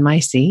over in my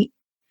seat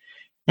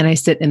and I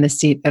sit in the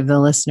seat of the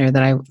listener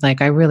that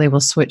I really will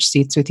switch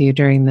seats with you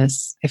during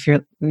this, if you're,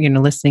 you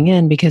know, listening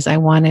in, because I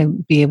want to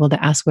be able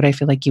to ask what I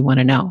feel like you want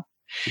to know.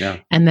 Yeah.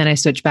 And then I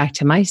switch back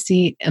to my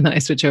seat and then I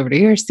switch over to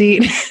your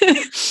seat.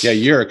 Yeah,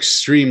 you're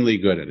extremely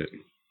good at it.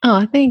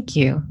 Oh, thank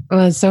you.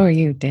 Well, so are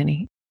you,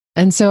 Danny.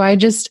 And so I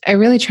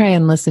really try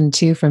and listen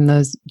too from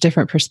those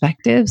different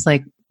perspectives,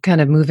 like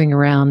kind of moving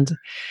around.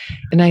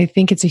 And I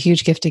think it's a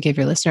huge gift to give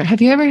your listener.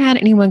 Have you ever had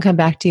anyone come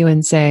back to you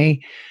and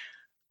say,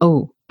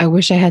 oh, I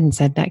wish I hadn't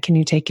said that. Can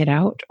you take it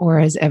out? Or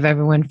have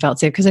everyone felt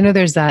safe? Because I know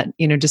there's that,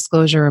 you know,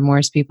 disclosure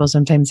remorse people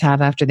sometimes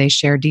have after they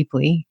share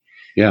deeply.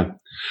 Yeah.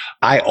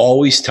 I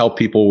always tell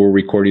people we're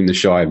recording the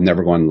show. I've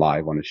never gone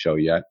live on a show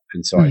yet.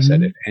 And so I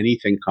said, if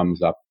anything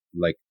comes up,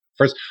 like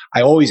first,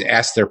 I always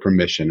ask their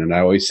permission. And I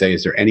always say,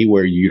 is there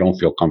anywhere you don't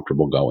feel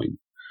comfortable going?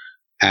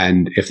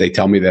 And if they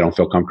tell me they don't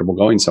feel comfortable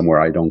going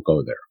somewhere, I don't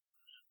go there.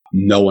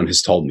 No one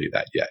has told me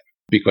that yet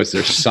because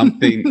there's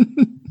something,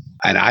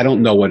 and I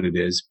don't know what it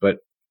is, but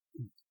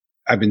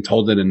I've been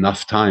told it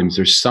enough times.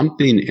 There's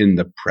something in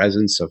the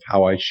presence of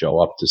how I show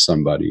up to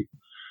somebody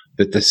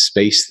that the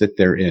space that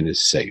they're in is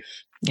safe.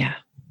 Yeah.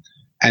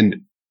 And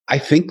I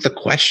think the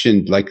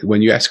question, like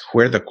when you ask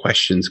where the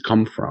questions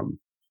come from,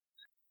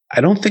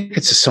 I don't think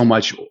it's so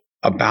much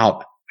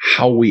about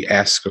how we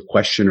ask a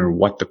question or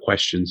what the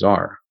questions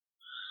are.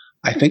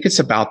 I think it's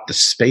about the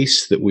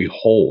space that we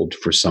hold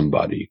for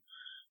somebody,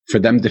 for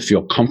them to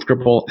feel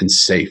comfortable and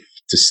safe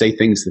to say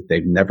things that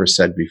they've never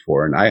said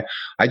before. And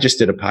I just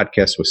did a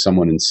podcast with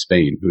someone in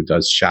Spain who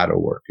does shadow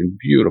work, and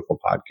beautiful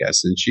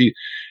podcast. And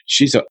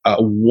she's a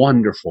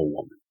wonderful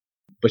woman,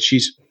 but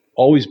she's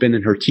always been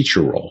in her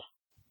teacher role.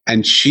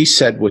 And she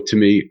said to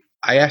me,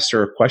 I asked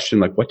her a question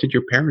like, what did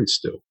your parents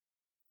do?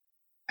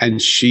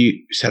 And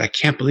she said, I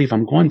can't believe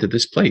I'm going to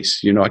this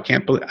place. You know, I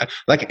can't believe,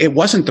 like, it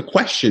wasn't the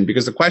question,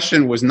 because the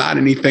question was not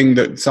anything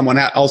that someone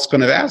else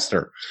could have asked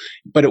her,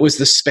 but it was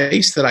the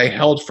space that I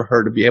held for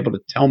her to be able to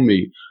tell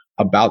me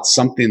about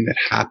something that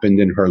happened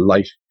in her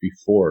life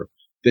before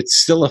that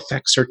still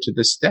affects her to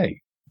this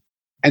day.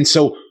 And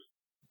so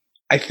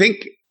I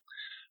think,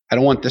 I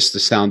don't want this to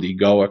sound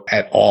egoic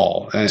at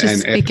all.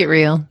 Just speak it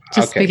real.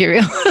 Just speak it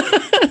real.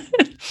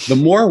 The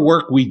more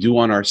work we do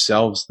on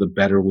ourselves, the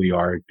better we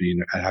are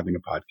at having a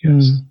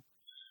podcast.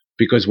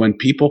 Because when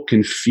people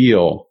can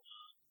feel,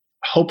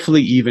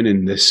 hopefully even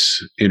in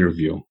this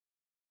interview,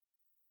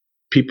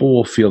 people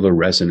will feel the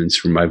resonance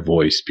from my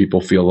voice. People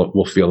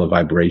will feel a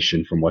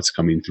vibration from what's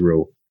coming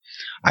through.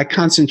 I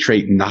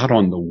concentrate not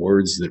on the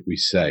words that we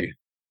say.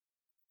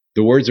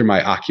 The words are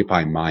my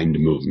Occupy Mind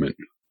movement.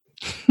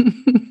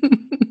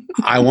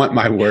 I want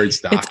my words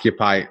to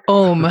occupy.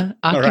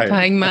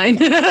 Occupying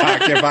mind.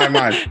 Occupy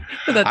mind.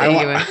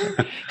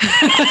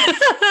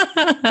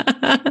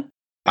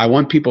 I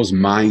want people's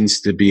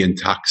minds to be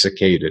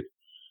intoxicated,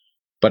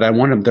 but I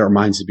want their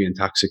minds to be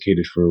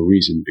intoxicated for a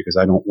reason, because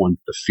I don't want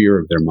the fear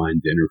of their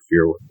mind to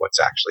interfere with what's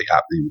actually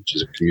happening, which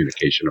is a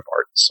communication of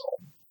heart and soul.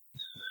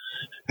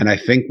 And I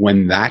think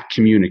when that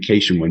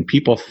communication, when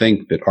people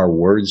think that our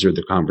words are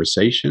the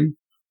conversation,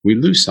 we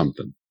lose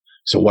something.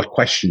 So what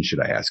question should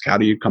I ask? How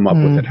do you come up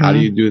with it? How do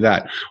you do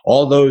that?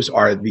 All those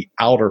are the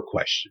outer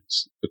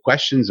questions. The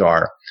questions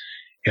are,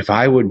 if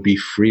I would be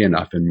free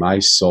enough in my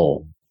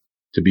soul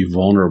to be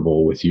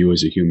vulnerable with you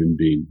as a human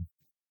being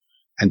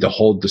and to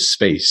hold the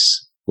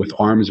space with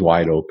arms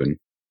wide open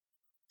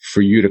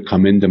for you to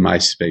come into my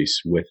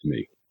space with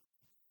me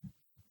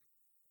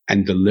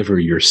and deliver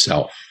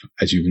yourself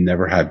as you've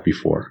never had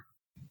before,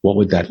 what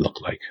would that look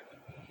like?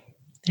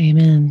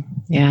 Amen.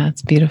 Yeah,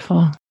 it's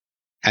beautiful.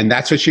 And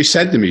that's what she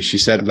said to me. She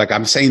said, like,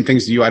 I'm saying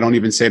things to you I don't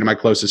even say to my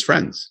closest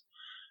friends.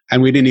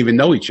 And we didn't even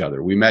know each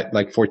other. We met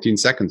like 14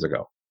 seconds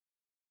ago.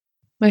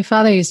 My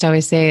father used to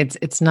always say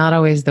it's not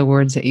always the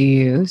words that you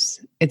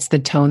use, it's the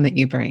tone that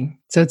you bring.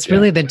 So it's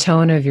really the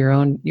tone of your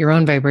own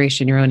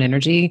vibration, your own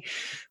energy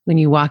when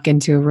you walk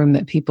into a room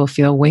that people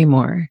feel way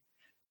more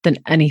than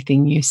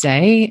anything you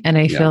say. And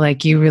I feel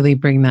like you really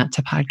bring that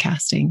to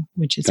podcasting,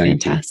 which is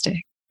fantastic.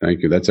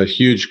 Thank you. That's a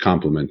huge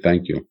compliment.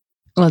 Thank you.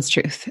 Well, it's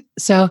truth.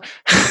 So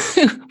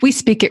we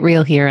speak it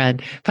real here on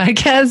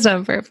Podcast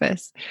on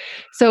Purpose.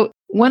 So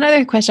one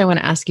other question I want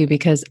to ask you,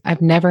 because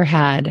I've never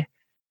had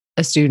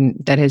a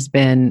student that has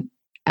been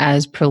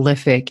as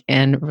prolific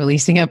in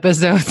releasing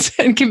episodes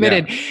and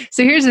committed. Yeah.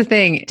 So here's the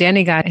thing.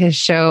 Danny got his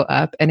show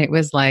up and it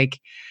was like,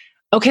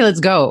 okay, let's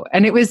go.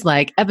 And it was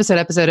like episode.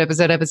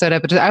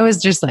 I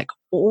was just like,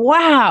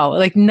 wow,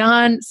 like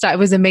nonstop. It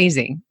was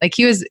amazing. Like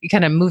he was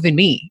kind of moving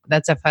me.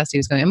 That's how fast he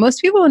was going. And most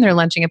people, when they're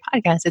launching a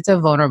podcast, it's a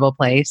vulnerable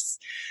place.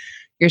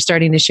 You're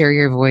starting to share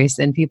your voice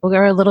and people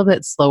are a little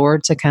bit slower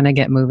to kind of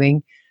get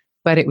moving.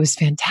 But it was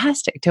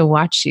fantastic to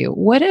watch you.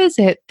 What is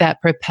it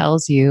that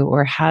propels you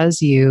or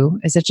has you?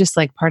 Is it just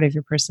like part of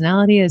your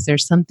personality? Is there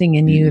something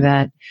in you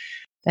that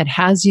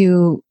has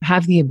you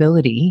have the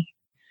ability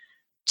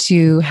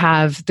to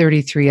have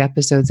 33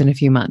 episodes in a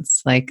few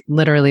months? Like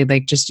literally,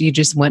 like you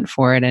just went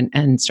for it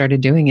and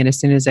started doing it as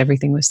soon as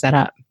everything was set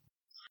up.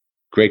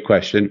 Great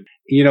question.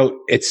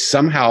 It's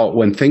somehow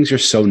when things are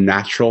so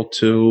natural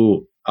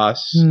to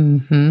us,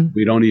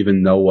 we don't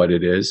even know what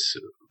it is.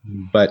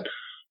 But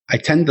I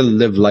tend to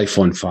live life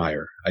on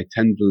fire. I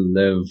tend to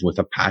live with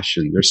a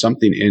passion. There's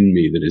something in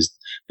me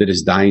that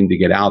is dying to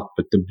get out.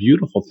 But the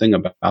beautiful thing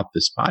about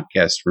this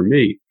podcast for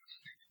me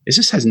is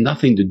this has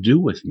nothing to do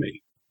with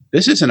me.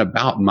 This isn't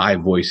about my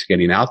voice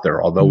getting out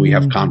there, although we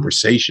have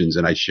conversations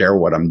and I share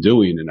what I'm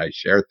doing and I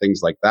share things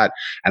like that.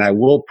 And I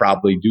will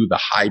probably do the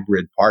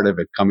hybrid part of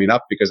it coming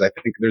up because I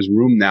think there's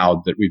room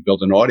now that we've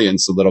built an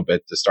audience a little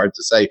bit to start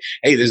to say,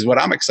 hey, this is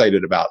what I'm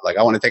excited about. Like,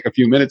 I want to take a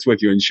few minutes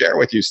with you and share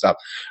with you stuff.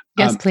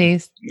 Yes,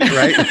 please.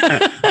 Right?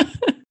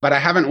 But I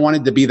haven't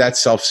wanted to be that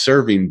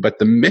self-serving. But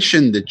the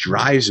mission that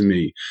drives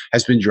me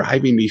has been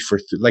driving me for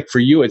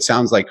you, it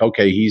sounds like,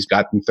 okay, he's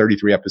gotten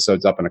 33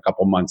 episodes up in a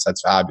couple months.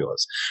 That's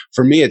fabulous.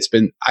 For me,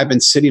 I've been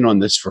sitting on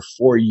this for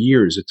 4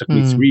 years. It took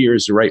me 3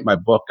 years to write my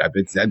book.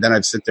 And then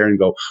I'd sit there and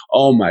go,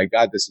 oh my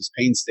God, this is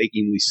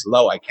painstakingly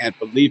slow. I can't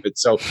believe it.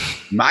 So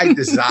my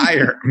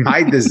desire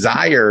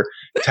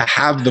to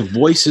have the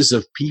voices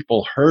of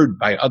people heard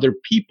by other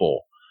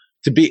people,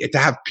 to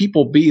have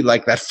people be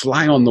like that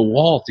fly on the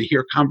wall, to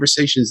hear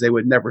conversations they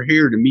would never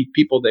hear, to meet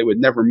people they would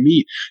never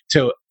meet,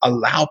 to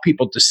allow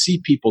people to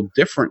see people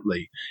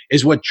differently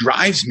is what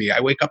drives me. I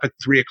wake up at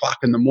 3:00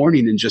 in the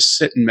morning and just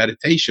sit in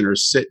meditation or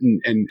sit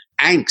in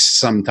angst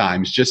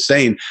sometimes, just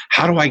saying,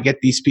 how do I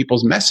get these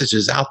people's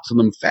messages out to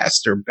them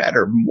faster,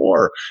 better,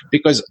 more?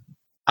 Because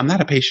I'm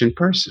not a patient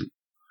person.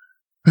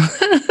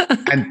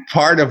 And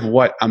part of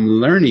what I'm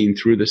learning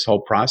through this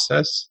whole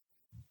process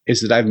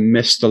is that I've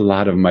missed a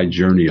lot of my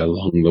journey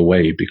along the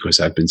way because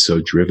I've been so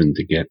driven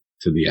to get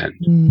to the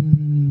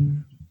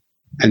end.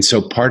 And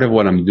so part of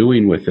what I'm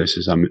doing with this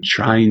is I'm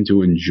trying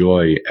to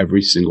enjoy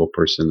every single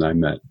person I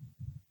met.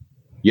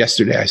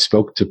 Yesterday, I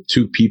spoke to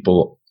 2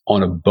 people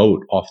on a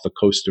boat off the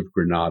coast of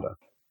Grenada.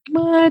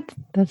 What?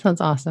 That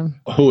sounds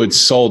awesome. Who had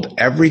sold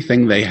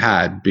everything they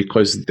had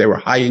because they were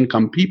high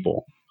income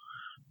people,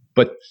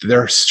 but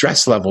their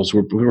stress levels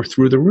were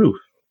through the roof.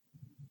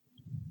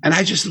 And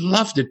I just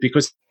loved it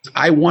because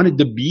I wanted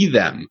to be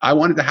them. I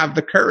wanted to have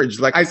the courage.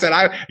 Like I said,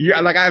 I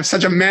have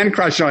such a man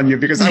crush on you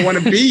because I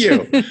want to be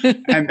you.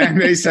 And then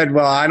they said,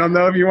 well, I don't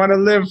know if you want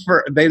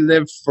to they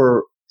lived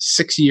for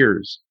 6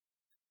 years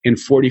in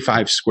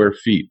 45 square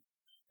feet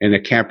in a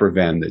camper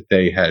van that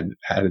they had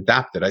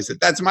adapted. I said,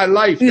 that's my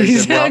life. They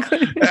Exactly.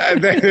 said,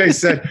 well, they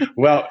said,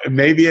 well,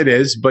 maybe it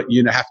is, but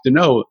you have to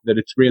know that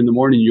at 3 a.m,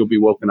 you'll be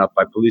woken up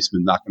by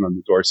policemen knocking on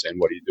the door saying,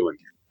 what are you doing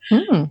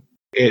here?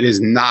 It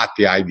is not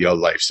the ideal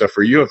life. So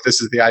for you, if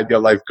this is the ideal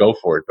life, go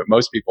for it. But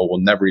most people will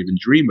never even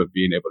dream of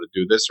being able to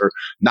do this or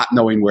not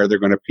knowing where they're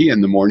going to pee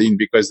in the morning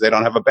because they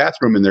don't have a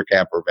bathroom in their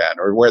camper van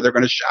or where they're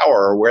going to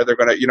shower or where they're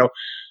going to,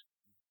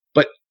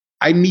 But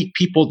I meet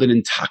people that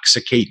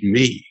intoxicate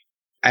me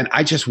and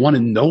I just want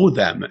to know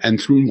them.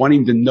 And through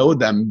wanting to know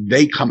them,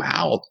 they come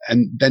out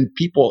and then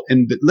people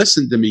that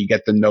listen to me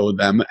get to know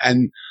them.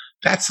 And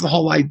that's the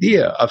whole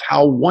idea of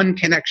how one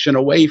connection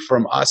away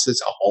from us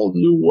is a whole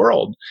new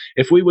world.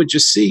 If we would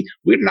just see,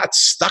 we're not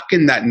stuck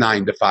in that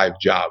 9-to-5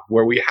 job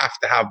where we have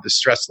to have the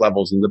stress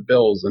levels and the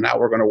bills and how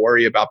we're going to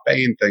worry about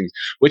paying things,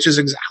 which is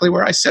exactly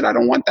where I said, I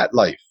don't want that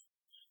life.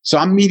 So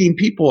I'm meeting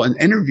people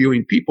and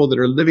interviewing people that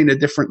are living a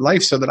different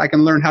life so that I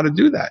can learn how to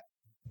do that.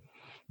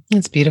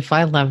 It's beautiful.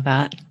 I love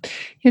that.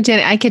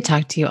 Danny, I could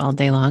talk to you all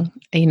day long.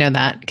 You know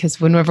that because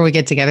whenever we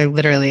get together,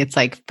 literally it's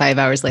like 5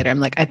 hours later.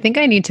 I'm like, I think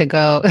I need to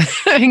go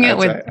hang out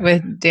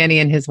with Danny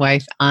and his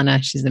wife,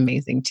 Anna. She's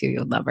amazing too.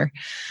 You'll love her.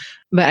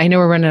 But I know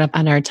we're running up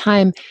on our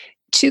time.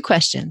 2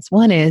 questions.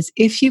 One is,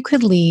 if you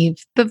could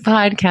leave the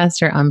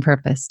podcaster on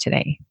purpose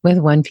today with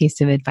one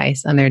piece of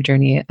advice on their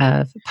journey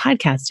of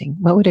podcasting,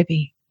 what would it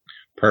be?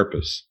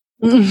 Purpose.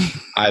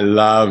 I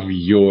love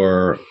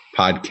your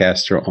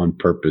podcaster on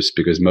purpose,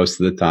 because most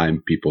of the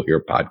time people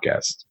hear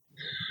podcast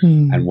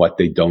and what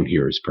they don't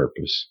hear is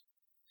purpose.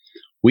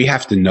 We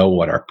have to know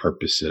what our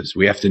purpose is.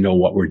 We have to know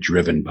what we're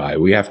driven by.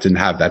 We have to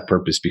have that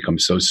purpose become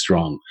so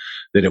strong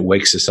that it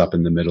wakes us up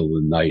in the middle of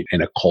the night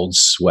in a cold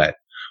sweat.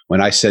 When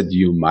I said to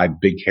you, my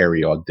big,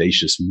 hairy,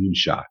 audacious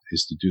moonshot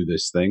is to do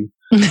this thing,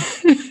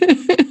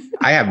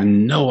 I have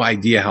no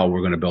idea how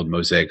we're going to build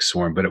Mosaic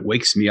Swarm, but it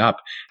wakes me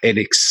up. It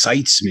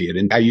excites me.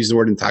 And I use the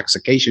word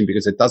intoxication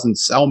because it doesn't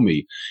sell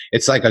me.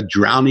 It's like a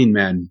drowning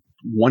man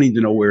wanting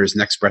to know where his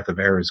next breath of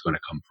air is going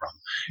to come from.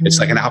 It's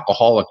like an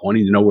alcoholic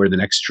wanting to know where the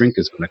next drink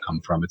is going to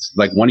come from. It's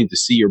like wanting to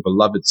see your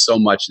beloved so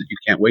much that you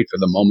can't wait for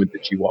the moment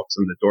that she walks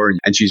in the door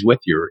and she's with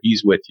you or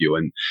he's with you.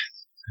 And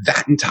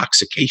that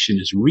intoxication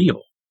is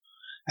real.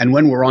 And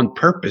when we're on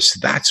purpose,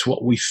 that's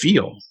what we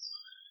feel.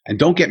 And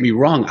don't get me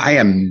wrong, I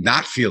am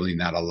not feeling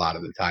that a lot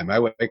of the time. I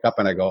wake up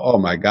and I go, oh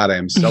my God, I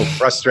am so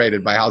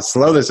frustrated by how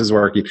slow this is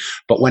working.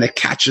 But when it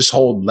catches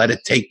hold, let it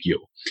take you.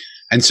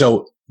 And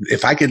so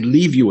if I could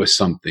leave you with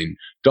something,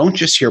 don't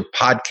just hear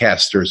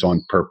podcasters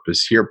on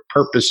purpose, hear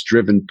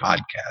purpose-driven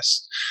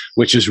podcasts,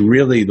 which is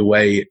really the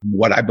way,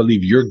 what I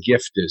believe your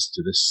gift is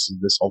to this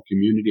whole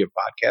community of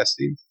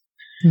podcasting,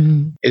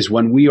 is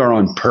when we are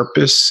on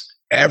purpose,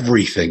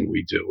 everything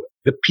we do,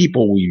 the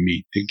people we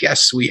meet, the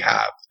guests we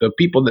have, the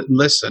people that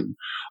listen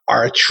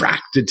are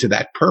attracted to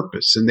that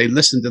purpose, and they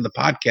listen to the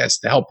podcast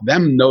to help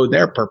them know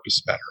their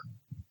purpose better.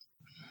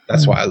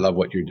 That's why I love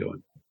what you're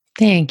doing.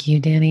 Thank you,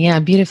 Danny.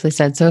 Yeah, beautifully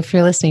said. So if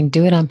you're listening,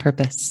 do it on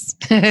purpose.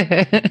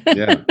 Yeah.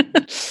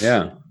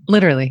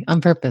 Literally on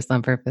purpose. Do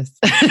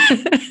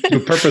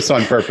purpose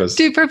on purpose.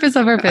 Do purpose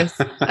on purpose.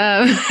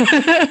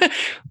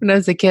 When I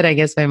was a kid, I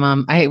guess I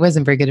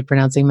wasn't very good at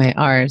pronouncing my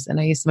R's. And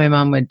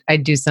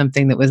I'd do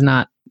something that was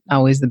not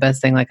always the best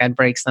thing. Like I'd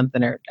break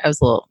something, or I was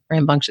a little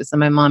rambunctious.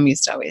 And my mom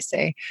used to always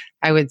say,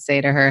 I would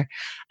say to her,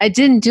 I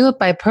didn't do it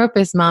by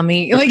purpose,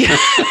 mommy. Like,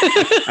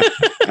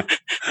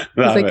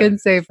 I couldn't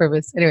say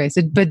purpose. Anyway,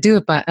 but do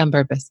it on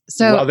purpose.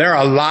 So, well, there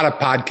are a lot of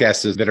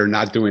podcasters that are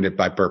not doing it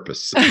by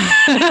purpose.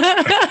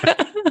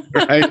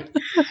 Right?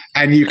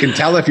 And you can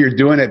tell if you're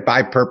doing it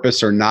by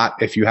purpose or not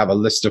if you have a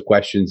list of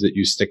questions that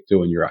you stick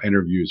to and your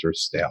interviews are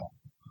stale.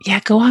 Yeah,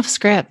 go off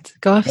script.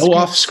 Go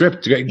off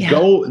script.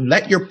 Go,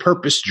 let your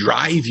purpose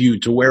drive you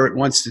to where it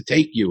wants to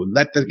take you.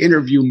 Let the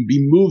interview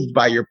be moved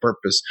by your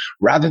purpose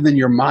rather than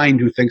your mind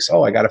who thinks,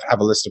 oh, I got to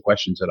have a list of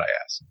questions that I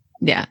ask.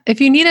 Yeah.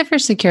 If you need it for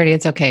security,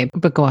 it's okay,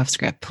 but go off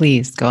script.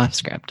 Please go off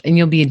script. And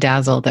you'll be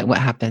dazzled at what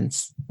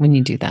happens when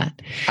you do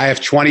that. I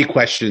have 20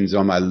 questions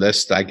on my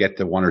list. I get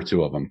to one or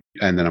two of them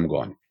and then I'm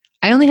gone.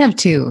 I only have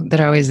two that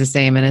are always the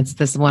same. And it's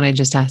this one I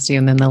just asked you.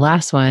 And then the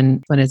last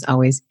one is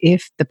always,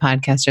 if the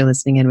podcaster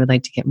listening in would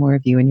like to get more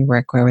of you and your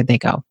work, where would they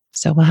go?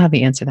 So we'll have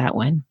you answer that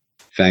one.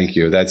 Thank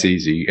you. That's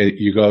easy.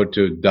 You go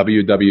to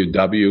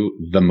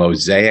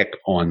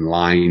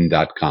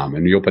www.themosaiconline.com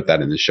and you'll put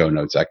that in the show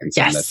notes. I can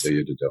send that to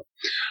you to do.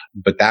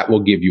 But that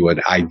will give you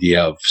an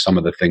idea of some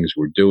of the things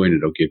we're doing.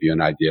 It'll give you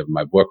an idea of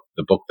my book,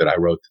 the book that I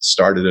wrote that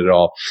started it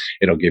all.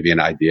 It'll give you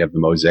an idea of the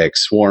Mosaic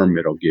Swarm.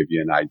 It'll give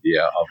you an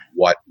idea of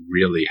what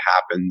really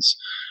happens.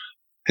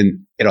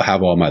 And it'll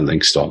have all my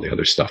links to all the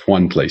other stuff.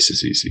 One place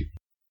is easy.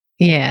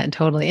 Yeah,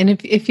 totally. And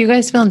if you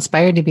guys feel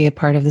inspired to be a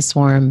part of the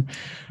Swarm,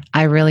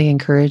 I really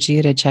encourage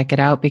you to check it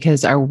out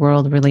because our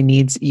world really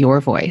needs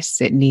your voice.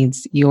 It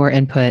needs your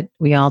input.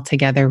 We all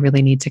together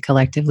really need to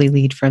collectively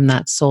lead from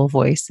that soul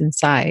voice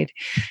inside.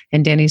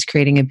 And Danny's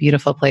creating a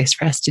beautiful place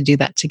for us to do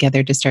that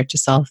together, to start to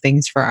solve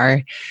things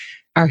for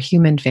our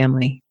human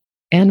family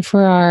and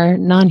for our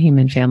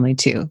non-human family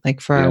too, like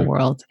for our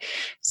world.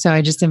 So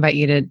I just invite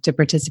you to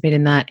participate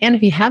in that. And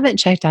if you haven't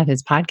checked out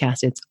his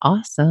podcast, it's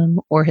awesome,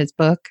 or his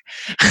book,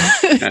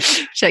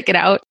 check it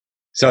out.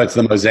 So it's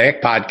the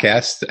Mosaic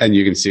Podcast, and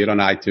you can see it on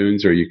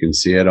iTunes or you can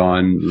see it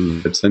on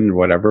Libsyn or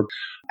whatever.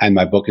 And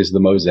my book is The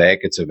Mosaic.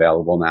 It's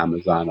available on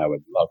Amazon. I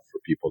would love for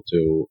people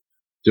to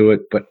do it.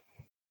 But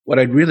what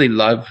I'd really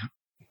love,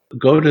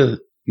 go to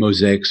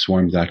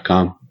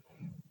mosaicswarm.com.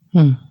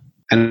 And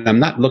I'm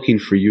not looking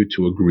for you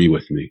to agree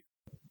with me.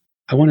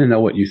 I want to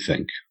know what you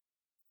think.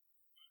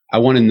 I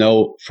want to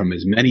know from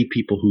as many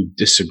people who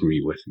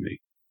disagree with me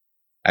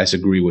as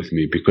agree with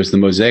me, because the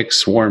Mosaic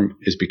Swarm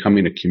is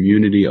becoming a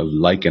community of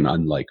like and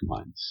unlike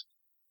minds.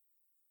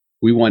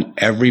 We want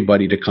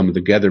everybody to come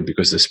together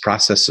because this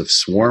process of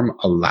Swarm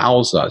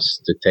allows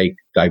us to take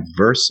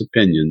diverse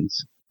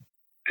opinions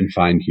and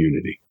find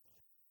unity.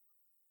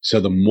 So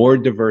the more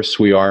diverse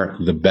we are,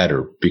 the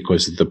better,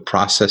 because the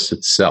process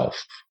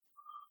itself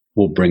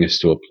will bring us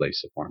to a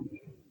place of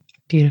harmony.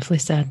 Beautifully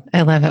said.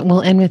 I love it.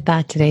 We'll end with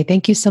that today.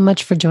 Thank you so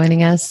much for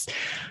joining us.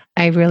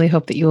 I really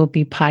hope that you will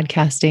be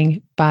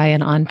podcasting by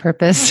and on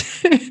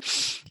purpose.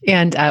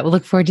 And we'll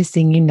look forward to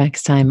seeing you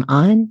next time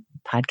on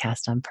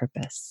Podcast on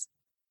Purpose.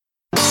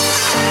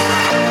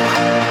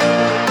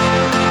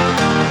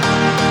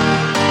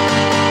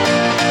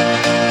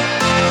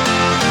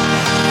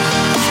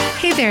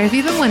 Hey there, have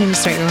you been wanting to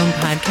start your own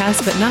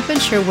podcast but not been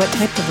sure what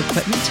type of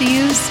equipment to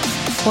use?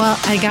 Well,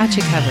 I got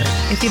you covered.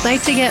 If you'd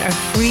like to get our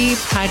free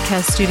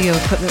podcast studio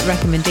equipment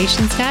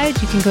recommendations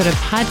guide, you can go to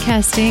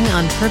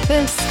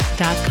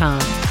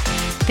podcastingonpurpose.com.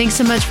 Thanks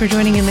so much for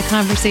joining in the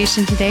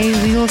conversation today.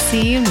 We will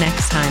see you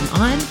next time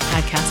on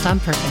Podcast on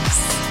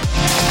Purpose.